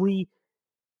probably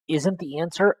isn't the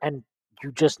answer, and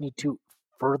you just need to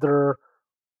further.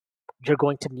 You're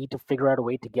going to need to figure out a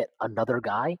way to get another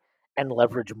guy and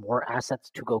leverage more assets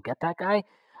to go get that guy.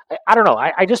 I don't know.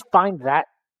 I just find that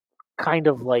kind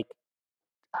of like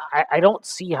I don't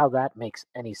see how that makes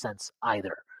any sense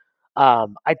either.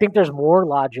 I think there's more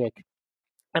logic,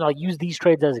 and I'll use these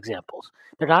trades as examples.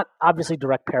 They're not obviously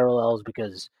direct parallels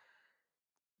because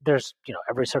there's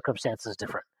every circumstance is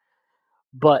different.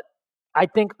 But I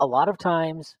think a lot of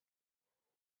times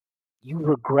you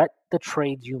regret the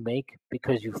trades you make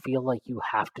because you feel like you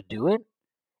have to do it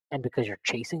and because you're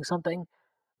chasing something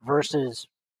versus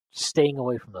staying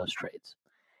away from those trades.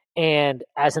 And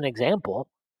as an example,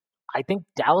 I think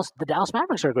the Dallas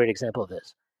Mavericks are a great example of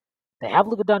this. They have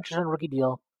Luka Doncic on a rookie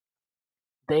deal.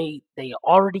 They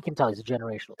already can tell he's a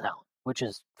generational talent, which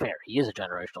is fair. He is a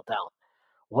generational talent.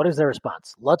 What is their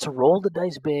response? Let's roll the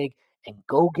dice big and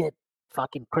go get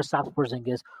fucking Kristaps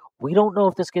Porzingis. We don't know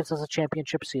if this gives us a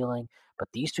championship ceiling, but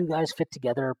these two guys fit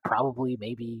together probably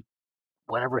maybe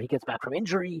whenever he gets back from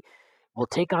injury. We'll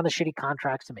take on the shitty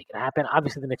contracts to make it happen.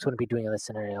 Obviously, the Knicks wouldn't be doing in this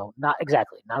scenario. Not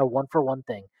exactly. Not a one-for-one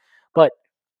thing. But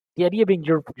the idea being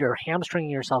you're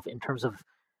hamstringing yourself in terms of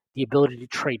the ability to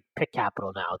trade pick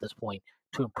capital now at this point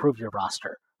to improve your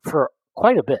roster for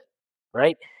quite a bit,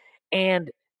 right? And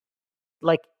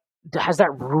like, has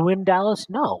that ruined Dallas?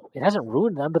 No, it hasn't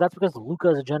ruined them, but that's because Luka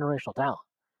is a generational talent.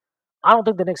 I don't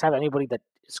think the Knicks have anybody that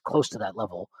is close to that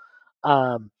level.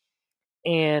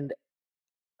 And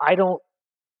I don't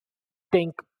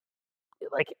think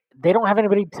they don't have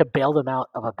anybody to bail them out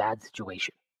of a bad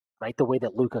situation, right? The way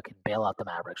that Luka can bail out the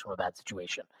Mavericks from a bad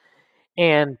situation.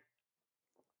 And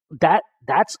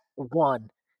that's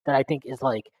one that I think is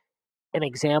like an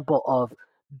example of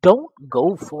don't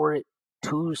go for it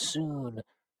too soon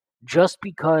just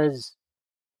because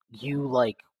you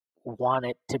want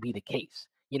it to be the case.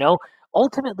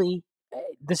 Ultimately,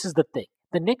 this is the thing.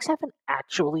 The Knicks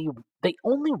they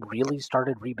only really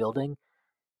started rebuilding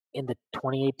in the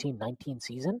 2018-19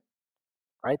 season,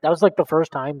 right? That was like the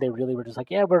first time they really were just like,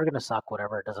 yeah, we're going to suck,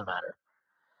 whatever, it doesn't matter.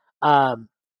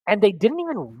 And they didn't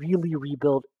even really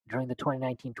rebuild during the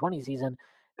 2019-20 season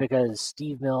because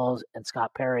Steve Mills and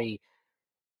Scott Perry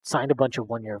signed a bunch of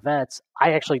one-year vets.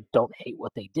 I actually don't hate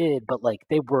what they did, but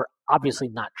they were obviously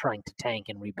not trying to tank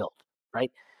and rebuild,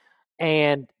 right?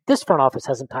 And this front office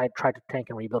hasn't tried to tank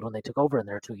and rebuild when they took over in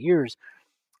their 2 years.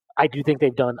 I do think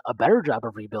they've done a better job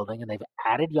of rebuilding, and they've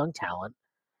added young talent.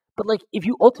 But if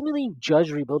you ultimately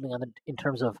judge rebuilding in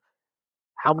terms of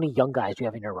how many young guys do you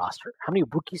have in your roster, how many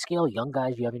rookie scale young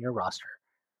guys do you have in your roster,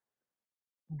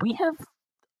 we have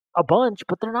a bunch,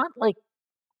 but they're not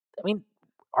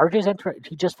RJ's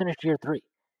he just finished year 3.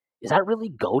 Is that really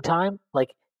go time?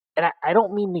 and I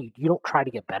don't mean you don't try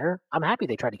to get better. I'm happy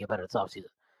they tried to get better this offseason.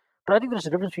 But I think there's a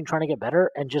difference between trying to get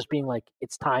better and just being like,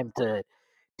 it's time to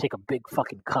take a big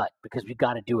fucking cut because we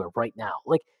got to do it right now.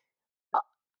 Like,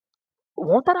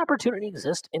 won't that opportunity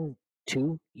exist in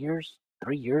 2 years,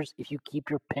 3 years if you keep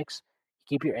your picks,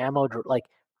 keep your ammo, like,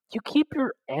 you keep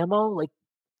your ammo, like,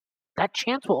 that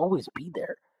chance will always be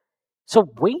there. So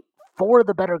wait for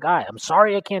the better guy. I'm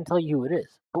sorry I can't tell you who it is,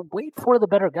 but wait for the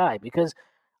better guy because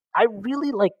I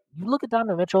really like, you look at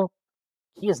Donovan Mitchell,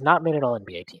 he has not made an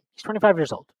All-NBA team. He's 25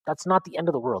 years old. That's not the end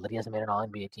of the world that he hasn't made an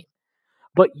All-NBA team.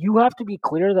 But you have to be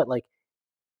clear that, like,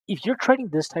 if you're trading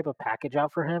this type of package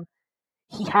out for him,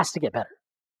 he has to get better.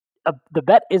 The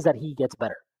bet is that he gets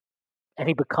better and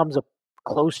he becomes a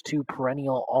close to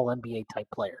perennial All-NBA type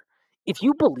player. If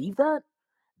you believe that,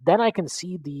 then I can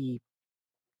see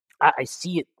I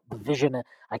see it, the vision.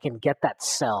 I can get that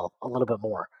sell a little bit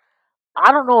more.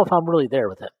 I don't know if I'm really there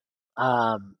with him.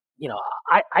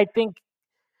 I think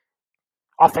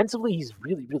offensively he's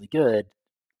really, really good.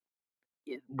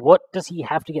 What does he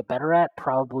have to get better at?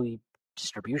 Probably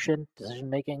distribution,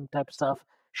 decision-making type of stuff,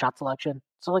 shot selection.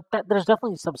 So, like, that, there's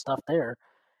definitely some stuff there.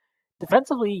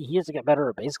 Defensively, he has to get better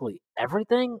at basically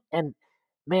everything. And,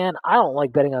 man, I don't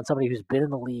like betting on somebody who's been in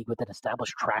the league with an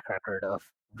established track record of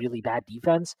really bad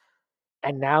defense.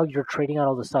 And now you're trading out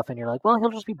all this stuff and you're like, well, he'll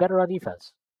just be better on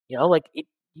defense. Like, it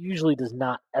usually does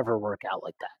not ever work out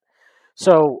like that.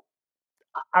 So,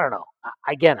 I don't know.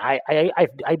 Again,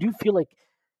 I do feel like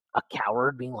a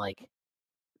coward being like,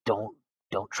 don't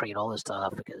trade all this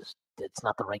stuff because it's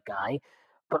not the right guy.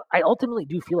 But I ultimately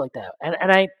do feel like that.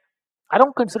 And I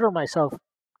don't consider myself,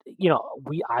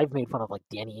 I've made fun of like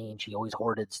Danny Ainge. He always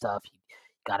hoarded stuff. You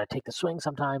got to take the swing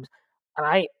sometimes. And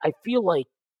I feel like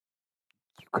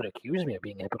you could accuse me of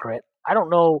being a hypocrite. I don't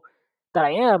know that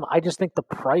I am. I just think the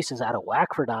price is out of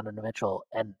whack for Donovan Mitchell.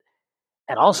 And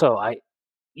also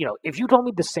if you told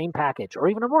me the same package or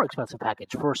even a more expensive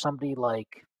package for somebody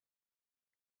like,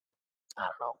 I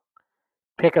don't know,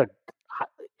 pick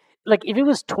like if it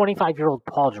was 25-year-old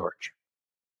Paul George,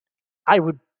 I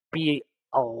would be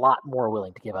a lot more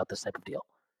willing to give out this type of deal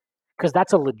because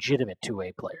that's a legitimate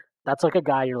two-way player. That's like a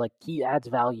guy you're like, he adds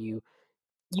value.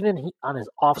 Even on his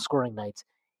off-scoring nights,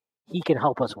 he can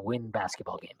help us win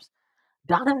basketball games.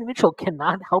 Donovan Mitchell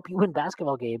cannot help you win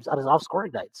basketball games on his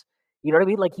off-scoring nights. You know what I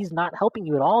mean? Like, he's not helping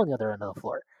you at all on the other end of the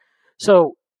floor.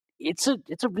 So it's a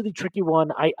really tricky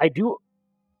one. I do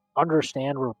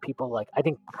understand where people like, I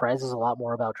think Prez is a lot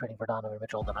more about trading for Donovan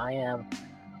Mitchell than I am,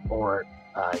 or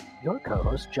your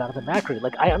co-host, Jonathan Macri.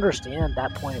 Like, I understand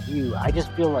that point of view. I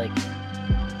just feel like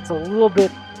it's a little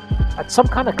bit, some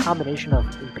kind of combination of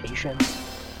impatience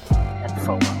and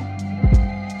FOMO.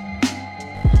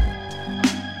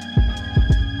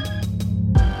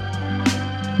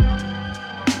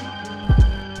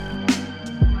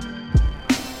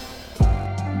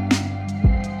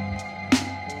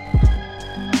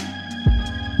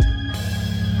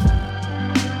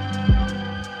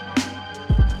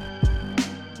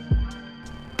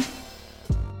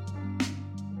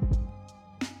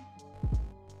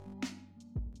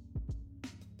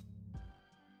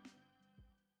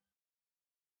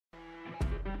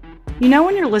 You know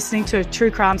when you're listening to a true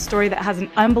crime story that has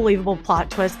an unbelievable plot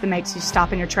twist that makes you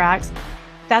stop in your tracks?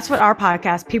 That's what our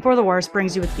podcast, People Are the Worst,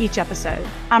 brings you with each episode.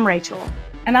 I'm Rachel.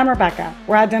 And I'm Rebecca.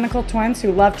 We're identical twins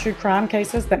who love true crime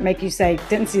cases that make you say,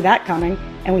 didn't see that coming,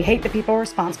 and we hate the people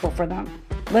responsible for them.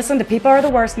 Listen to People Are the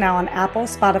Worst now on Apple,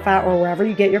 Spotify, or wherever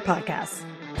you get your podcasts.